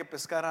quería que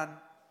pescaran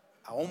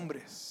a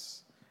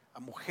hombres, a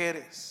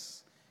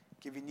mujeres,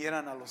 que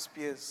vinieran a los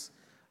pies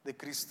de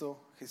Cristo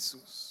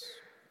Jesús.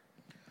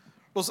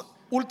 Los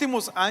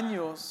últimos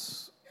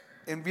años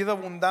en Vida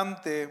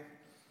Abundante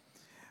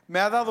me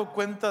ha dado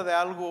cuenta de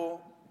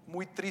algo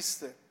muy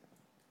triste,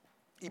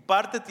 y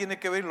parte tiene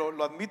que ver,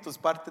 lo admito, es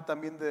parte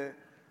también de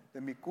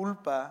mi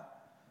culpa,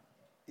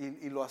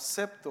 y lo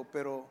acepto,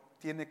 pero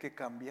tiene que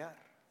cambiar.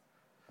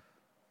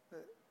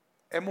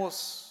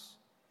 Hemos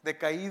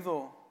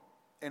decaído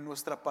en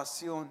nuestra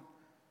pasión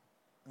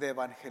de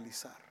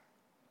evangelizar.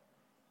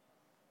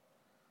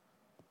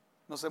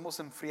 Nos hemos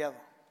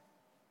enfriado.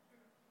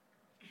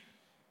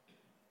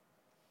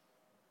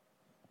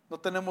 No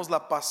tenemos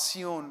la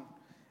pasión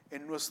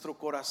en nuestro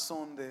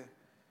corazón de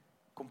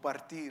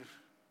compartir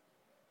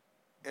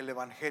el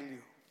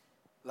evangelio,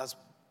 las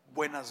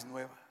buenas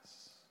nuevas.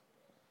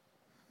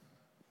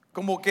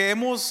 Como que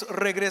hemos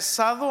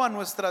regresado a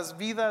nuestras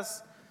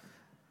vidas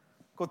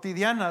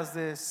cotidianas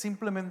de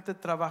simplemente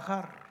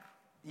trabajar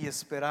y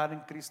esperar en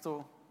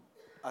Cristo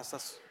hasta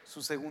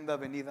su segunda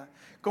venida.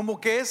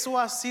 Como que eso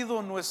ha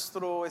sido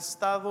nuestro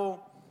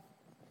estado,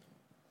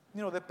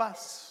 de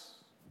paz.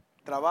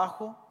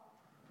 Trabajo,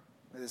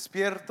 me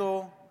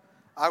despierto,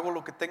 hago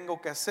lo que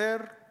tengo que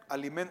hacer,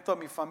 alimento a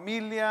mi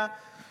familia.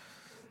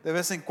 De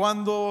vez en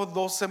cuando,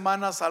 2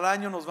 semanas al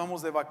año nos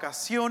vamos de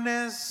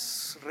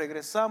vacaciones,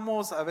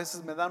 regresamos, a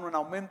veces me dan un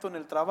aumento en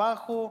el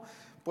trabajo,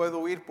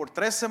 puedo ir por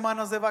 3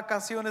 semanas de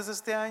vacaciones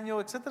este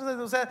año,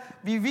 etcétera. O sea,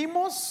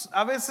 vivimos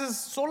a veces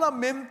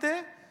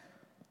solamente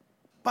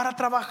para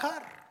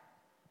trabajar.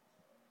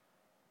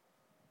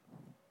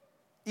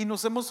 Y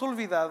nos hemos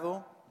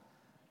olvidado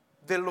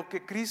de lo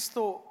que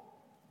Cristo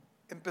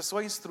empezó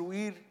a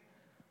instruir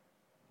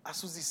a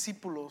sus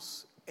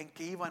discípulos en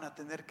que iban a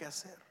tener que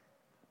hacer.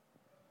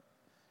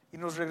 Y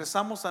nos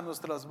regresamos a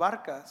nuestras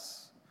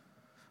barcas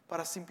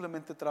para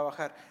simplemente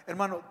trabajar.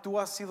 Hermano, tú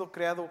has sido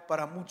creado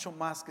para mucho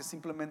más que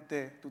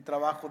simplemente tu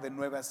trabajo de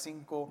 9 a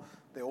 5,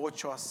 de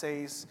 8 a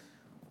 6,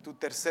 tu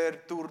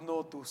tercer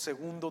turno, tu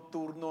segundo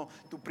turno,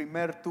 tu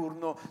primer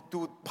turno,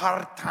 tu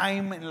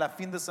part-time en la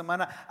fin de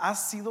semana.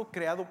 Has sido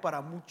creado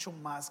para mucho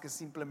más que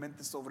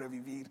simplemente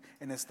sobrevivir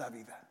en esta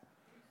vida.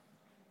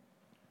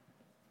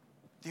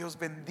 Dios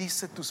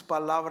bendice tus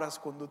palabras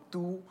cuando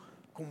tú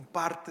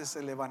compartes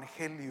el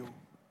evangelio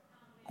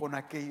con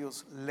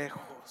aquellos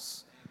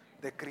lejos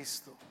de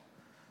Cristo.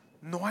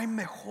 No hay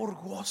mejor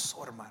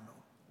gozo, hermano,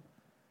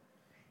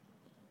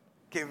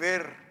 que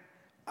ver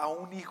a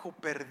un hijo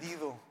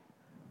perdido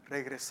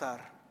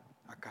regresar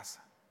a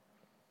casa.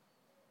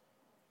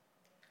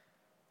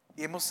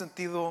 Y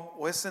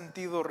he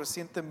sentido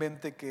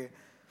recientemente que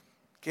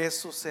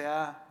eso se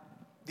ha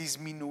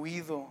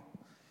disminuido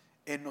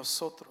en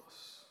nosotros.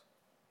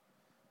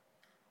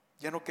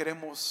 Ya no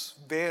queremos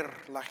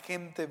ver la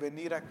gente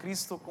venir a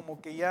Cristo,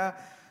 como que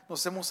ya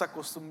nos hemos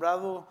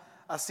acostumbrado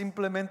a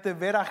simplemente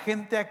ver a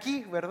gente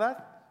aquí,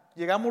 ¿verdad?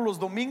 Llegamos los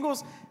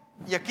domingos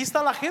y aquí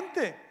está la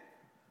gente.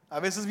 A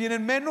veces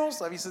vienen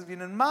menos, a veces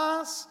vienen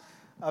más,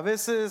 a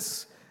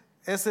veces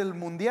es el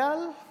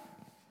mundial,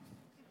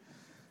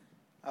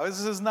 a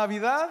veces es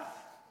Navidad,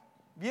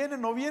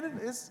 vienen, no vienen,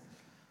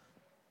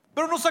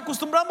 pero nos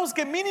acostumbramos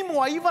que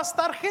mínimo ahí va a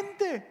estar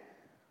gente.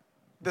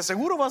 De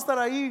seguro va a estar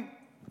ahí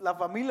la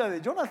familia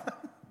de Jonathan.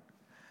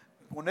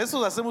 Con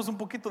eso hacemos un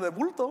poquito de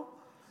bulto,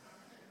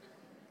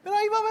 pero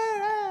ahí va a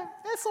haber,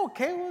 es ok.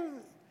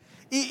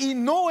 Y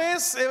no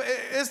es,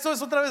 esto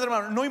es otra vez,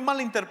 hermano, no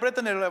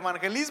malinterpreten el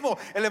evangelismo.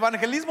 El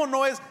evangelismo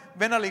no es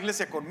ven a la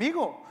iglesia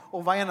conmigo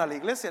o vayan a la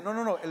iglesia.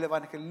 No. El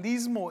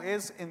evangelismo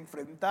es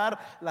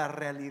enfrentar la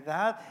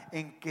realidad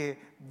en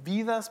que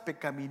vidas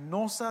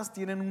pecaminosas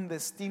tienen un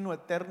destino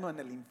eterno en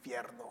el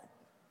infierno.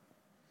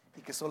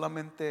 Y que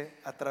solamente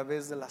a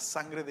través de la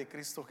sangre de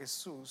Cristo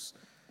Jesús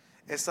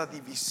esa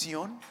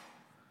división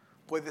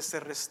puede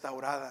ser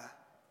restaurada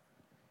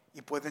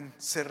y pueden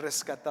ser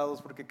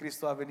rescatados, porque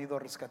Cristo ha venido a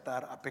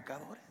rescatar a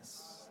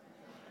pecadores.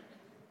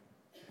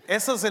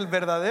 Ese es el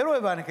verdadero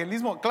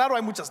evangelismo. Claro,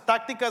 hay muchas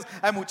tácticas,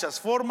 hay muchas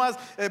formas.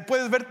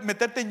 Puedes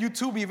meterte en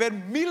YouTube y ver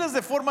miles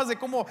de formas de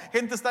cómo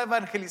gente está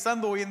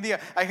evangelizando hoy en día.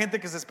 Hay gente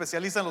que se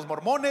especializa en los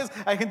mormones,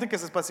 hay gente que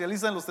se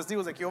especializa en los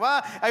testigos de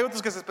Jehová, hay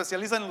otros que se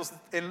especializan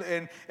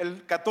en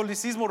el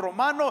catolicismo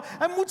romano.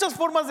 Hay muchas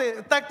formas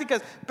de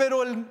tácticas,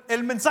 pero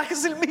el mensaje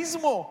es el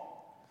mismo.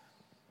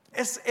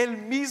 Es el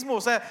mismo.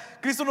 O sea,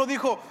 Cristo no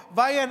dijo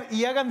vayan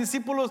y hagan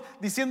discípulos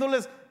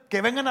diciéndoles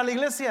que vengan a la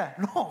iglesia.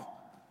 No,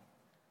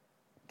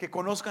 que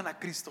conozcan a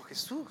Cristo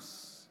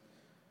Jesús.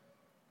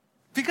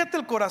 Fíjate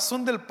el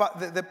corazón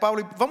de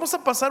Pablo. Y vamos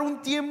a pasar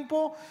un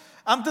tiempo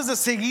antes de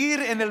seguir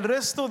en el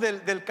resto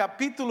del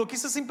capítulo.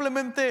 Quise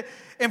simplemente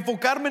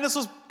enfocarme en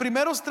esos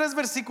primeros 3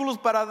 versículos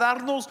para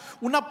darnos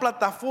una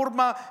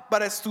plataforma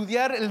para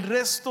estudiar el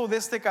resto de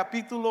este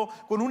capítulo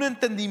con un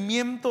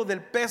entendimiento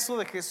del peso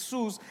de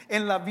Jesús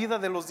en la vida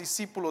de los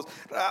discípulos.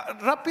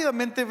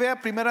 Rápidamente vea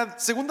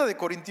segunda de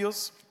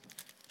Corintios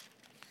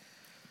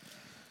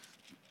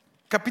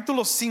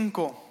capítulo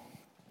 5.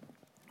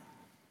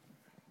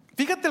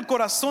 Fíjate el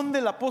corazón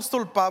del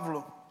apóstol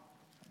Pablo.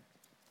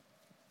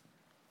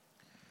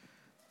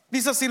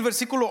 Dice así el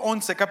versículo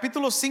 11,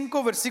 capítulo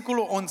 5,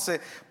 versículo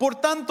 11.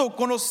 Por tanto,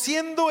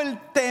 conociendo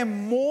el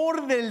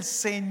temor del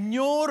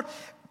Señor,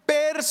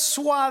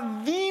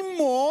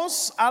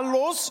 persuadimos a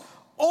los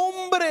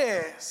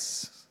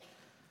hombres.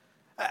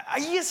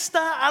 Ahí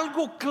está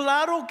algo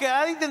claro que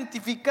ha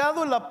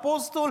identificado el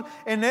apóstol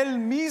en él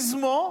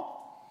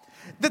mismo,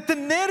 de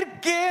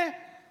tener que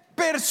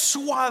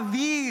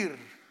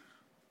persuadir.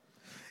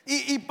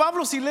 Y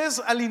Pablo, si lees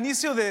al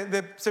inicio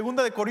de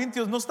segunda de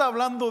Corintios, no está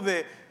hablando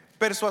de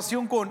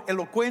persuasión con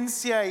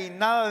elocuencia y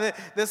nada de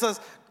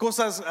esas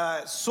cosas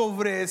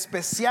sobre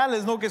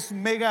especiales, ¿no? Que es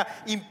mega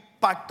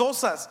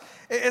impactosas.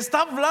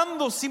 Está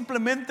hablando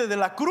simplemente de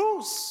la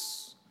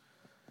cruz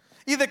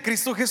y de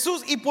Cristo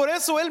Jesús. Y por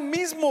eso él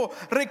mismo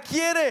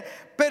requiere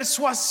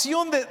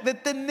persuasión, de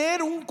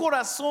tener un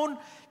corazón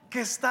que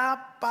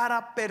está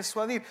para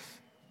persuadir.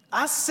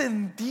 ¿Has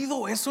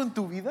sentido eso en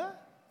tu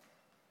vida?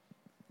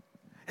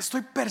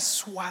 Estoy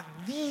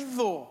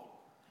persuadido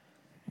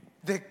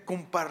de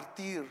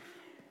compartir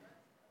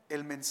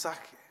el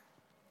mensaje.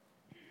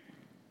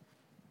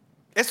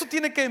 Esto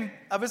tiene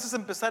que a veces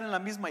empezar en la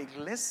misma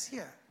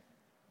iglesia.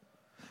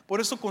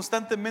 Por eso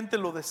constantemente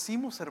lo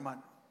decimos,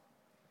 hermano.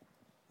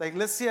 La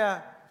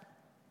iglesia,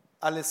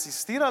 al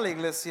asistir a la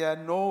iglesia,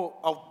 no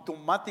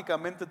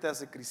automáticamente te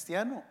hace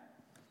cristiano.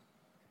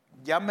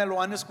 Ya me lo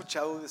han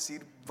escuchado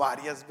decir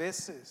varias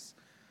veces.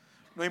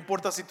 No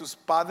importa si tus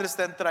padres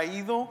te han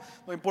traído,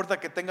 no importa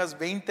que tengas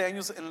 20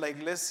 años en la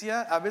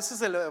iglesia. A veces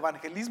el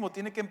evangelismo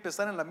tiene que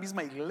empezar en la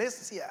misma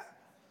iglesia.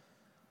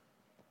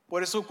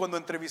 Por eso cuando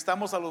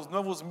entrevistamos a los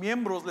nuevos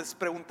miembros les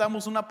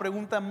preguntamos una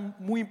pregunta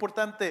muy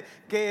importante: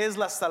 ¿qué es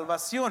la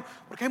salvación?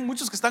 Porque hay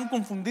muchos que están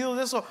confundidos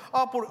de eso.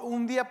 Por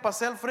un día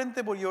pasé al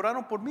frente y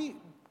oraron por mí,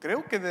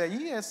 creo que de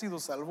allí he sido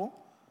salvo.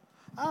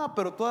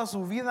 Pero toda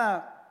su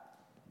vida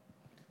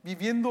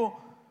viviendo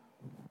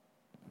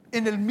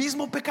en el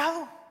mismo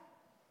pecado,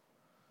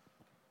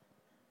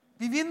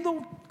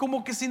 viviendo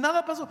como que si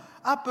nada pasó.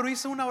 Pero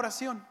hice una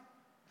oración.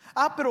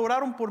 Pero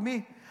oraron por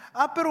mí.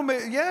 Pero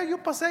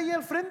yo pasé ahí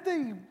al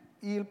frente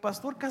y el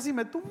pastor casi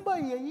me tumba,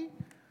 y ahí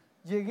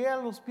llegué a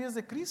los pies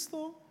de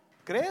Cristo,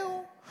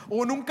 creo.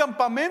 O en un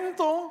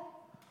campamento.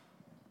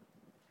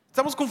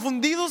 Estamos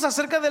confundidos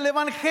acerca del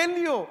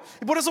evangelio,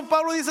 y por eso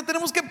Pablo dice: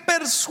 tenemos que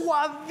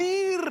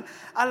persuadir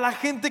a la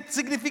gente.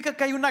 Significa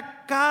que hay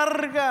una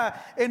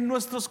carga en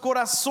nuestros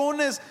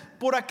corazones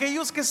por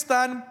aquellos que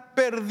están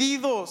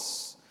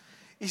perdidos.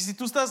 Y si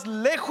tú estás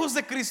lejos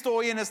de Cristo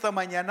hoy en esta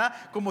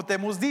mañana, como te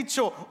hemos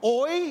dicho,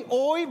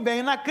 hoy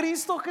ven a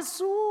Cristo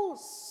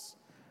Jesús.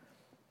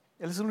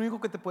 Él es el único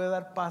que te puede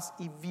dar paz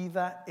y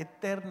vida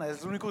eterna.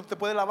 Es el único que te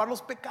puede lavar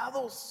los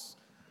pecados.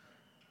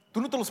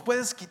 Tú no te los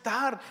puedes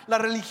quitar. La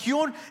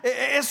religión,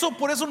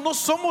 por eso no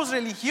somos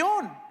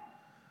religión.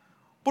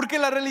 Porque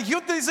la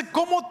religión te dice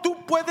cómo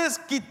tú puedes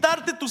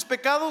quitarte tus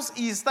pecados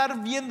y estar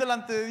bien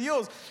delante de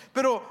Dios.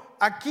 Pero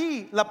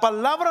aquí la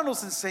palabra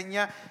nos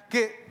enseña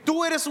que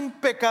tú eres un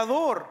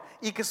pecador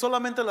y que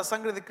solamente la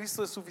sangre de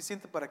Cristo es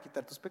suficiente para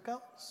quitar tus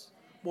pecados,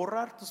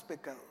 borrar tus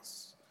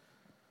pecados.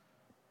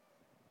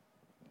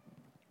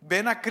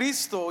 Ven a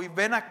Cristo, y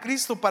ven a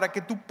Cristo para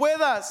que tú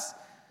puedas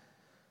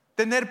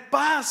tener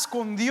paz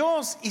con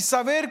Dios y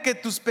saber que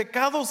tus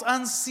pecados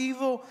han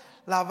sido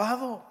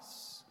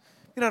lavados.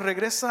 Mira,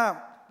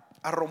 regresa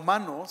a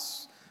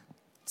Romanos.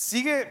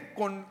 Sigue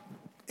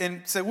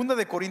en 2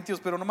 de Corintios,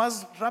 pero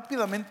nomás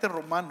rápidamente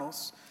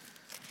Romanos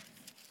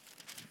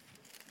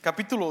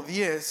capítulo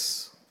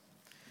 10.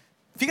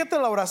 Fíjate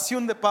la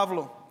oración de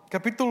Pablo,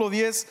 capítulo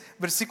 10,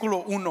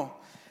 versículo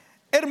 1.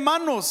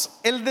 Hermanos,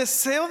 el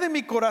deseo de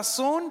mi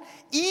corazón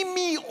y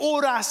mi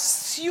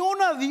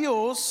oración a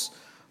Dios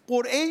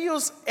por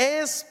ellos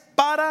es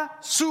para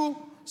su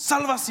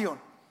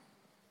salvación.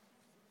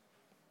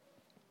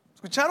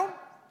 ¿Escucharon?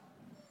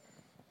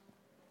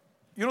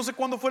 Yo no sé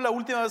cuándo fue la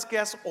última vez que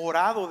has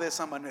orado de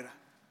esa manera.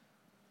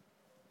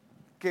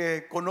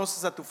 Que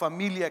conoces a tu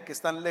familia que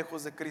están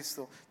lejos de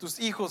Cristo, tus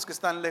hijos que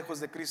están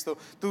lejos de Cristo,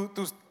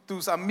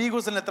 tus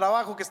amigos en el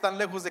trabajo que están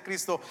lejos de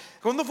Cristo.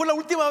 ¿Cuándo fue la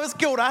última vez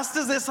que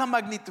oraste de esa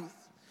magnitud?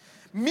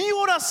 Mi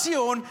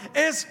oración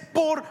es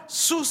por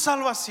su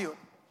salvación.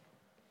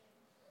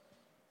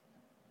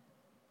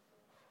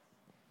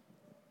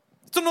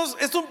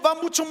 Esto va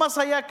mucho más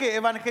allá que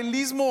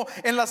evangelismo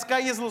en las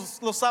calles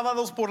los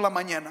sábados por la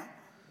mañana.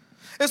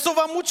 Esto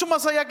va mucho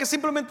más allá que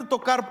simplemente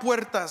tocar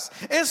puertas.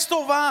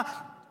 Esto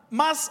va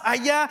más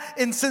allá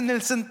en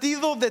el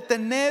sentido de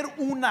tener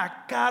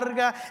una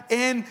carga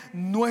en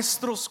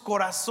nuestros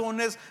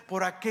corazones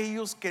por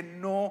aquellos que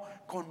no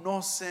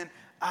conocen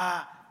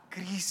a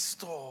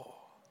Cristo.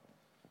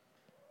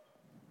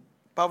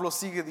 Pablo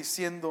sigue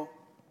diciendo,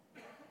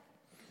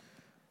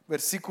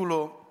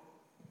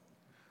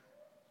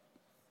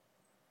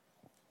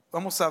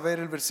 vamos a ver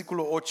el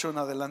versículo 8 en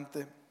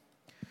adelante.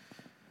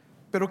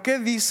 Pero ¿qué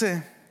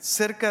dice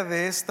cerca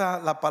de esta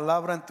la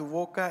palabra en tu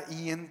boca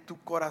y en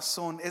tu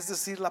corazón? Es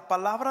decir, la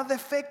palabra de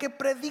fe que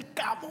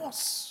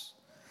predicamos.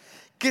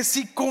 Que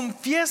si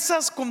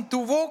confiesas con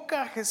tu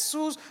boca a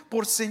Jesús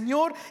por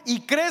Señor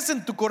y crees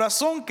en tu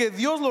corazón que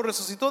Dios lo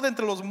resucitó de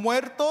entre los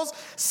muertos,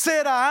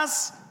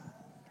 serás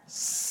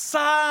salvo.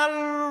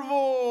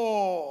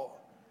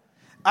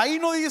 Ahí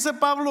no dice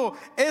Pablo,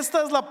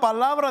 esta es la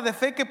palabra de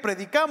fe que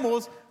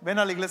predicamos, ven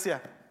a la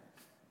iglesia.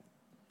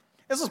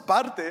 Eso es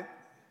parte,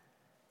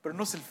 pero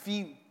no es el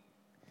fin.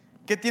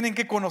 ¿Qué tienen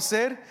que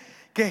conocer?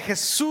 Que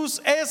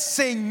Jesús es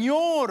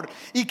Señor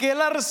y que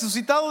Él ha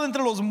resucitado de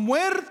entre los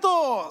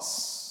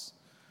muertos.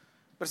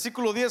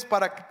 Versículo 10,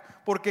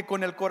 porque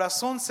con el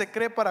corazón se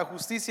cree para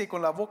justicia y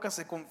con la boca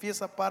se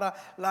confiesa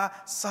para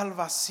la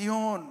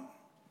salvación.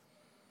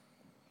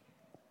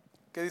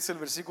 ¿Qué dice el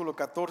versículo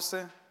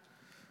 14?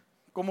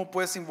 ¿Cómo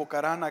pues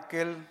invocarán a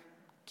aquel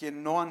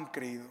quien no han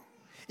creído?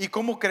 ¿Y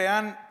cómo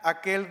creerán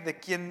aquel de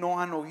quien no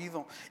han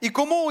oído? ¿Y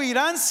cómo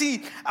oirán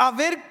si a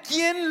ver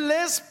quién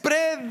les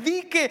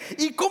predique?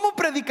 ¿Y cómo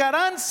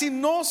predicarán si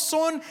no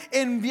son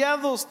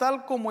enviados?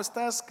 Tal como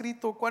está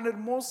escrito, cuán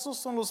hermosos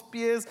son los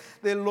pies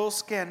de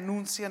los que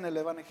anuncian el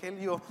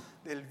evangelio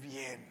del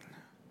bien.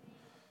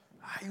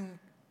 Hay un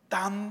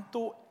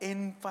tanto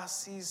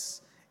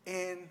énfasis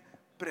en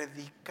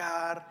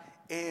predicar,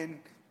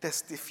 en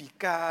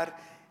testificar,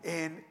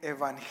 en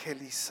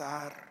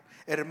evangelizar.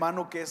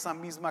 Hermano, que esa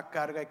misma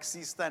carga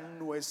exista en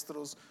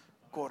nuestros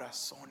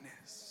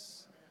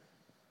corazones.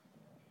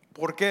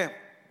 ¿Por qué?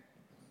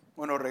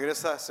 Bueno,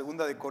 regresa a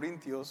 2 de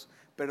Corintios.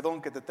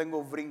 Perdón que te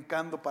tengo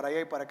brincando para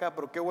allá y para acá,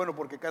 pero qué bueno,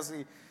 porque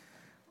casi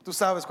tú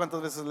sabes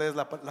cuántas veces lees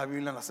la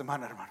Biblia en la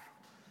semana, hermano.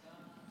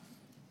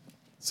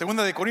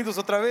 2 de Corintios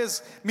otra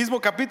vez, mismo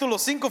capítulo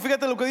 5.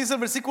 Fíjate lo que dice el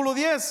versículo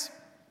 10.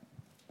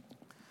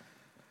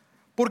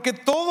 Porque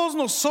todos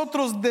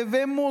nosotros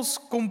debemos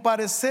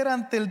comparecer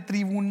ante el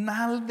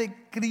tribunal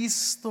de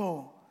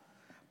Cristo,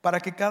 para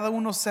que cada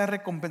uno sea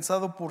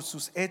recompensado por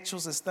sus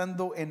hechos,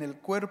 estando en el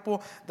cuerpo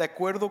de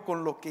acuerdo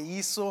con lo que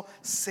hizo,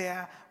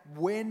 sea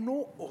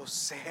bueno o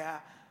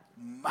sea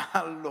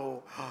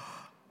malo.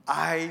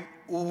 Hay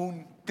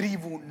un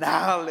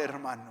tribunal,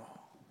 hermano.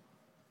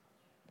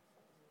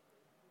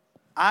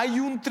 Hay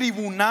un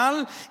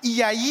tribunal,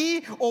 y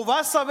allí o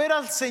vas a ver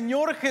al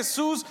Señor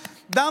Jesús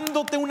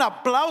dándote un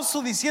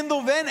aplauso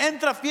diciendo: ven,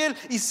 entra fiel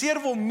y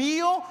siervo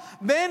mío,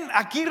 ven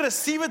aquí,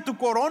 recibe tu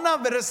corona,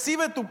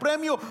 recibe tu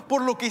premio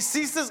por lo que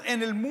hiciste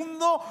en el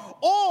mundo.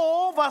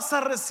 O vas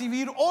a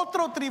recibir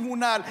otro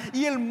tribunal,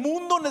 y el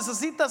mundo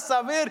necesita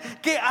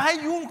saber que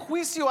hay un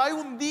juicio, hay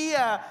un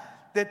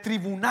día de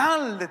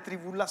tribunal, de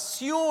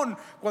tribulación,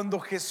 cuando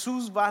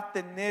Jesús va a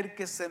tener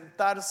que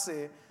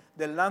sentarse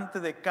delante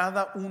de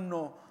cada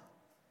uno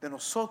de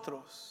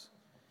nosotros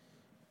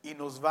y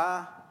nos va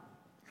a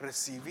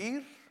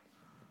recibir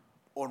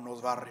o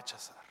nos va a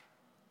rechazar.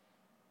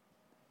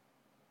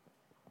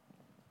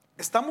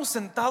 Estamos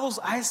sentados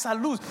a esa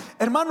luz.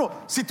 Hermano,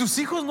 si tus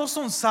hijos no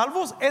son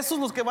salvos, esos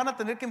son los que van a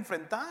tener que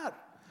enfrentar.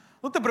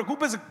 No te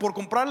preocupes por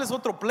comprarles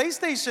otro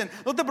PlayStation,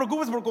 no te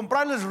preocupes por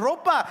comprarles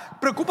ropa,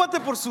 preocúpate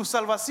por su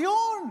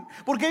salvación,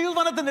 porque ellos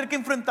van a tener que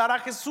enfrentar a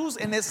Jesús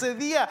en ese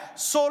día,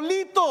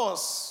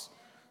 solitos,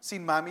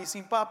 sin mami,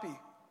 sin papi.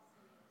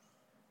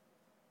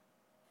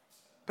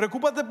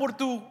 Preocúpate por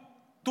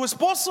tu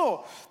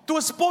esposo, tu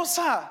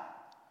esposa,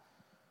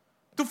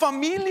 tu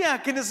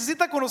familia que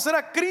necesita conocer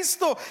a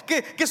Cristo,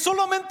 que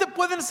solamente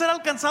pueden ser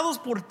alcanzados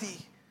por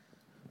ti.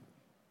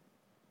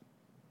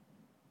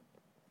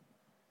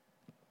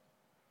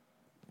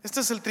 Este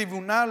es el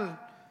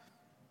tribunal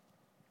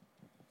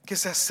que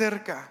se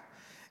acerca.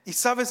 Y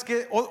sabes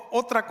que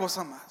otra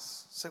cosa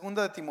más,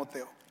 segunda de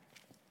Timoteo.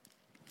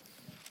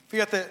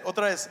 Fíjate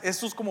otra vez,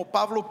 esto es como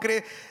Pablo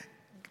cree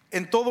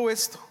en todo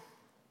esto.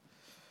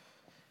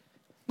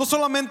 No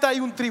solamente hay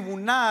un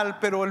tribunal,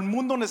 pero el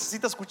mundo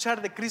necesita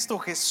escuchar de Cristo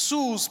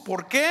Jesús.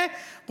 ¿Por qué?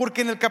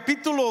 Porque en el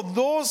capítulo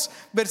 2,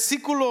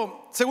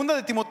 versículo, segunda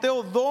de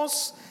Timoteo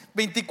 2,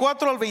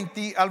 24 al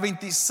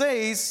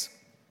 26,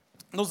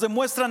 nos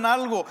demuestran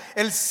algo.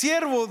 El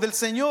siervo del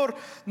Señor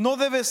no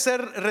debe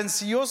ser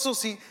rencilloso,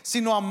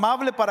 sino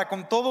amable para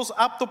con todos,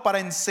 apto para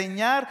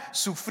enseñar,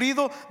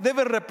 sufrido.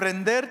 Debe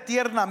reprender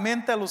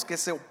tiernamente a los que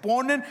se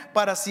oponen,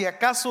 para si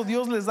acaso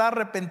Dios les da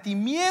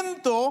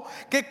arrepentimiento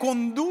que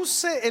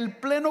conduce el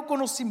pleno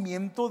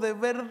conocimiento de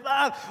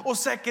verdad. O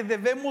sea que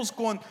debemos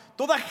con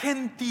toda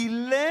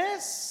gentilez,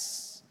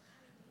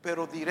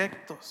 pero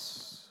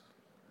directos,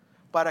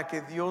 para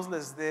que Dios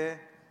les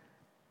dé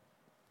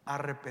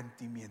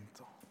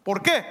arrepentimiento.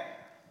 ¿Por qué?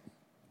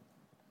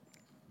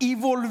 Y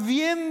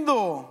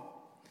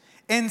volviendo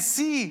en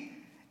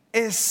sí,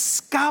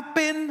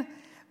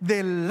 escapen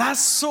del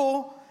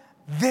lazo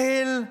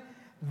del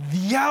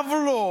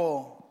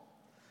diablo,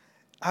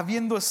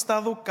 habiendo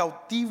estado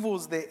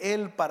cautivos de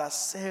él para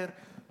hacer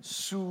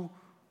su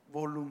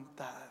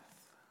voluntad.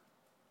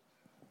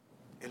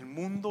 El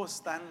mundo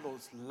está en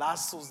los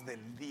lazos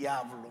del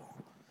diablo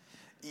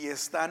y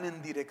están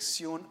en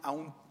dirección a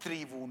un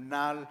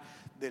tribunal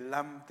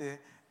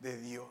delante de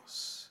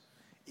Dios.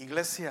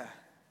 Iglesia,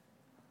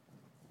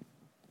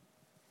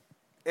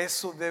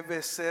 eso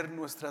debe ser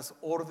nuestras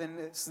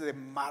órdenes de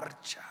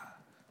marcha.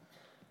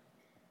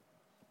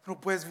 No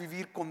puedes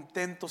vivir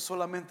contento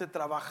solamente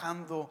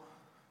trabajando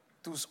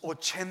tus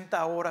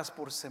 80 horas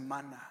por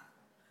semana.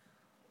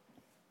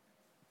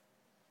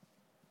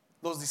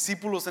 Los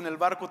discípulos en el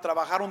barco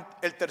trabajaron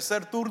el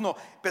tercer turno,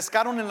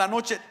 pescaron en la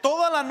noche,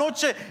 toda la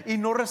noche, y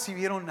no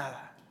recibieron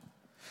nada.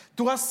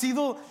 Tú has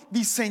sido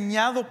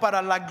diseñado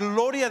para la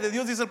gloria de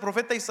Dios, dice el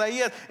profeta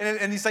Isaías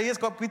en Isaías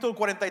capítulo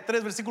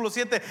 43 versículo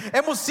 7.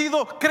 Hemos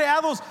sido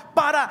creados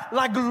para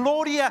la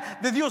gloria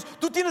de Dios.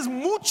 Tú tienes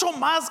mucho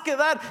más que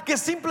dar que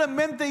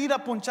simplemente ir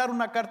a ponchar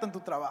una carta en tu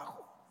trabajo,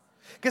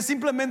 que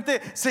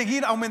simplemente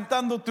seguir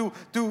aumentando tu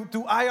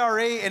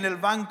IRA en el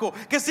banco,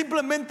 que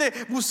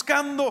simplemente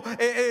buscando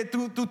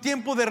tu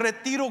tiempo de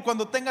retiro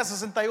cuando tengas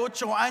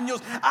 68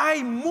 años.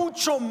 Hay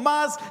mucho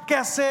más que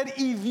hacer,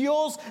 y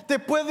Dios te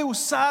puede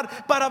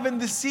usar para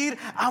bendecir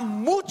a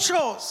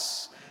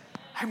muchos.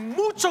 Hay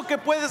mucho que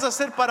puedes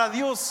hacer para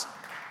Dios.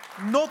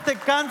 No te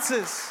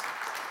canses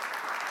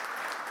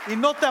y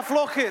no te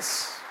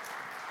aflojes.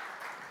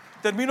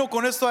 Termino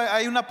con esto.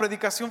 Hay una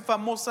predicación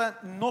famosa,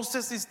 no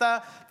sé si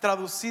está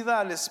traducida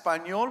al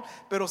español,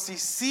 pero si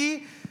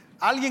sí,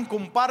 alguien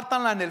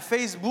compártanla en el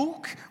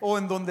Facebook o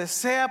en donde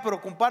sea,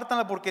 pero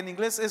compártanla porque en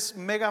inglés es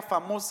mega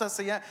famosa.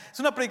 Es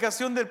una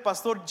predicación del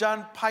pastor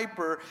John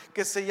Piper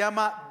que se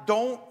llama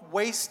Don't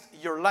Waste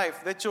Your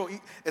Life. De hecho,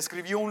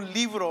 escribió un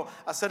libro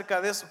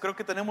acerca de eso. Creo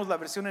que tenemos la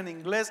versión en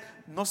inglés,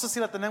 no sé si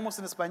la tenemos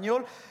en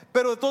español,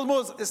 pero de todos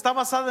modos está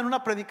basada en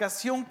una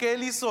predicación que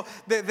él hizo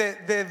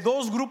de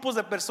dos grupos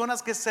de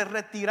personas que se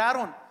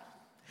retiraron.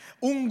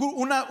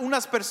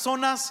 Unas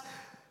personas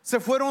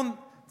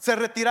se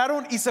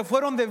retiraron y se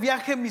fueron de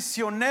viaje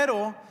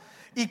misionero,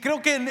 Y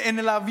creo que en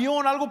el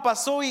avión algo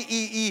pasó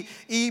y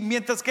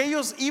mientras que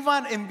ellos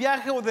iban en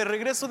viaje o de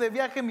regreso de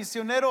viaje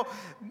misionero,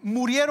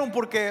 murieron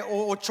porque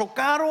o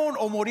chocaron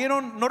o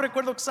murieron, no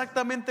recuerdo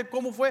exactamente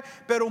cómo fue,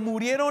 pero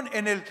murieron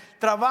en el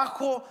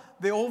trabajo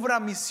de obra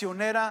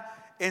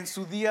misionera en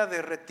su día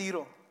de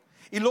retiro.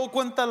 Y luego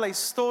cuenta la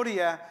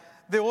historia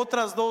de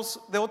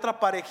otra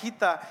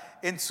parejita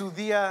en su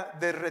día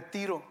de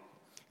retiro,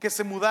 que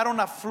se mudaron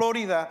a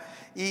Florida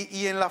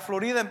y en la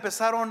Florida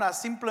empezaron a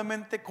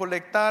simplemente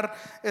colectar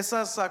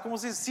esas, ¿cómo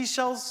se dice?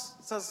 Seashells,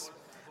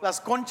 las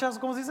conchas,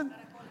 ¿cómo se dicen?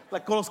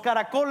 Con los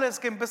caracoles,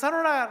 que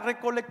empezaron a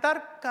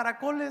recolectar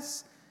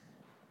caracoles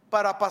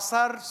para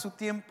pasar su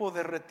tiempo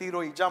de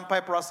retiro. Y John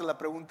Piper hace la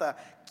pregunta: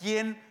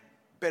 ¿quién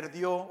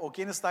perdió o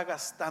quién está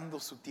gastando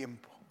su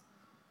tiempo?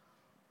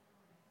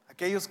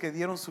 ¿Aquellos que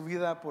dieron su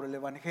vida por el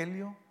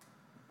evangelio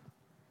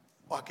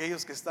o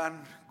aquellos que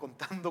están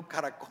contando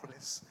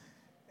caracoles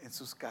en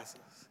sus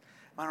casas?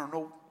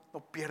 Hermano, no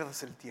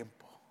pierdas el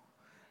tiempo.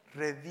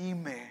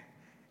 Redime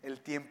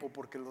el tiempo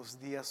porque los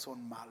días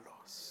son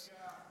malos.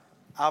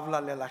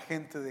 Háblale a la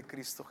gente de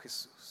Cristo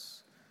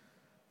Jesús.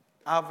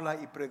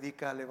 Habla y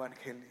predica el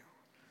evangelio.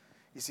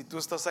 Y si tú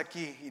estás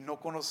aquí y no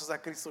conoces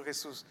a Cristo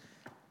Jesús,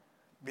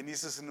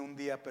 viniste en un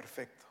día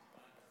perfecto.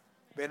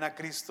 Ven a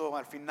Cristo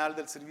al final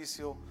del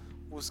servicio.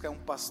 Busca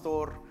un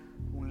pastor,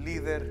 un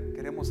líder.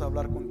 Queremos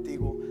hablar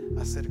contigo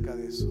acerca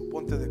de eso.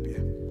 Ponte de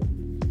pie.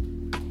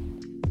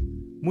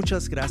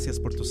 Muchas gracias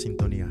por tu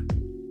sintonía.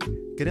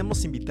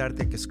 Queremos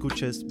invitarte a que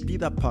escuches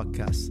Vida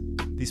Podcast,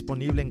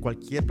 disponible en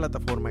cualquier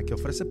plataforma que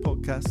ofrece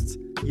podcasts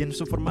y en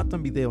su formato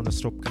en video en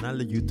nuestro canal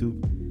de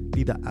YouTube,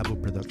 Vida Abu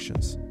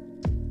Productions.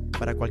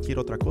 Para cualquier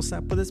otra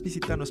cosa, puedes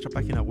visitar nuestra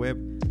página web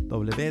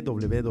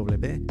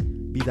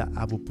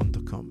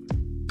www.vidaabu.com.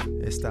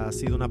 Esta ha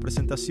sido una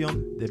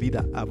presentación de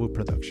Vida Abu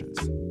Productions.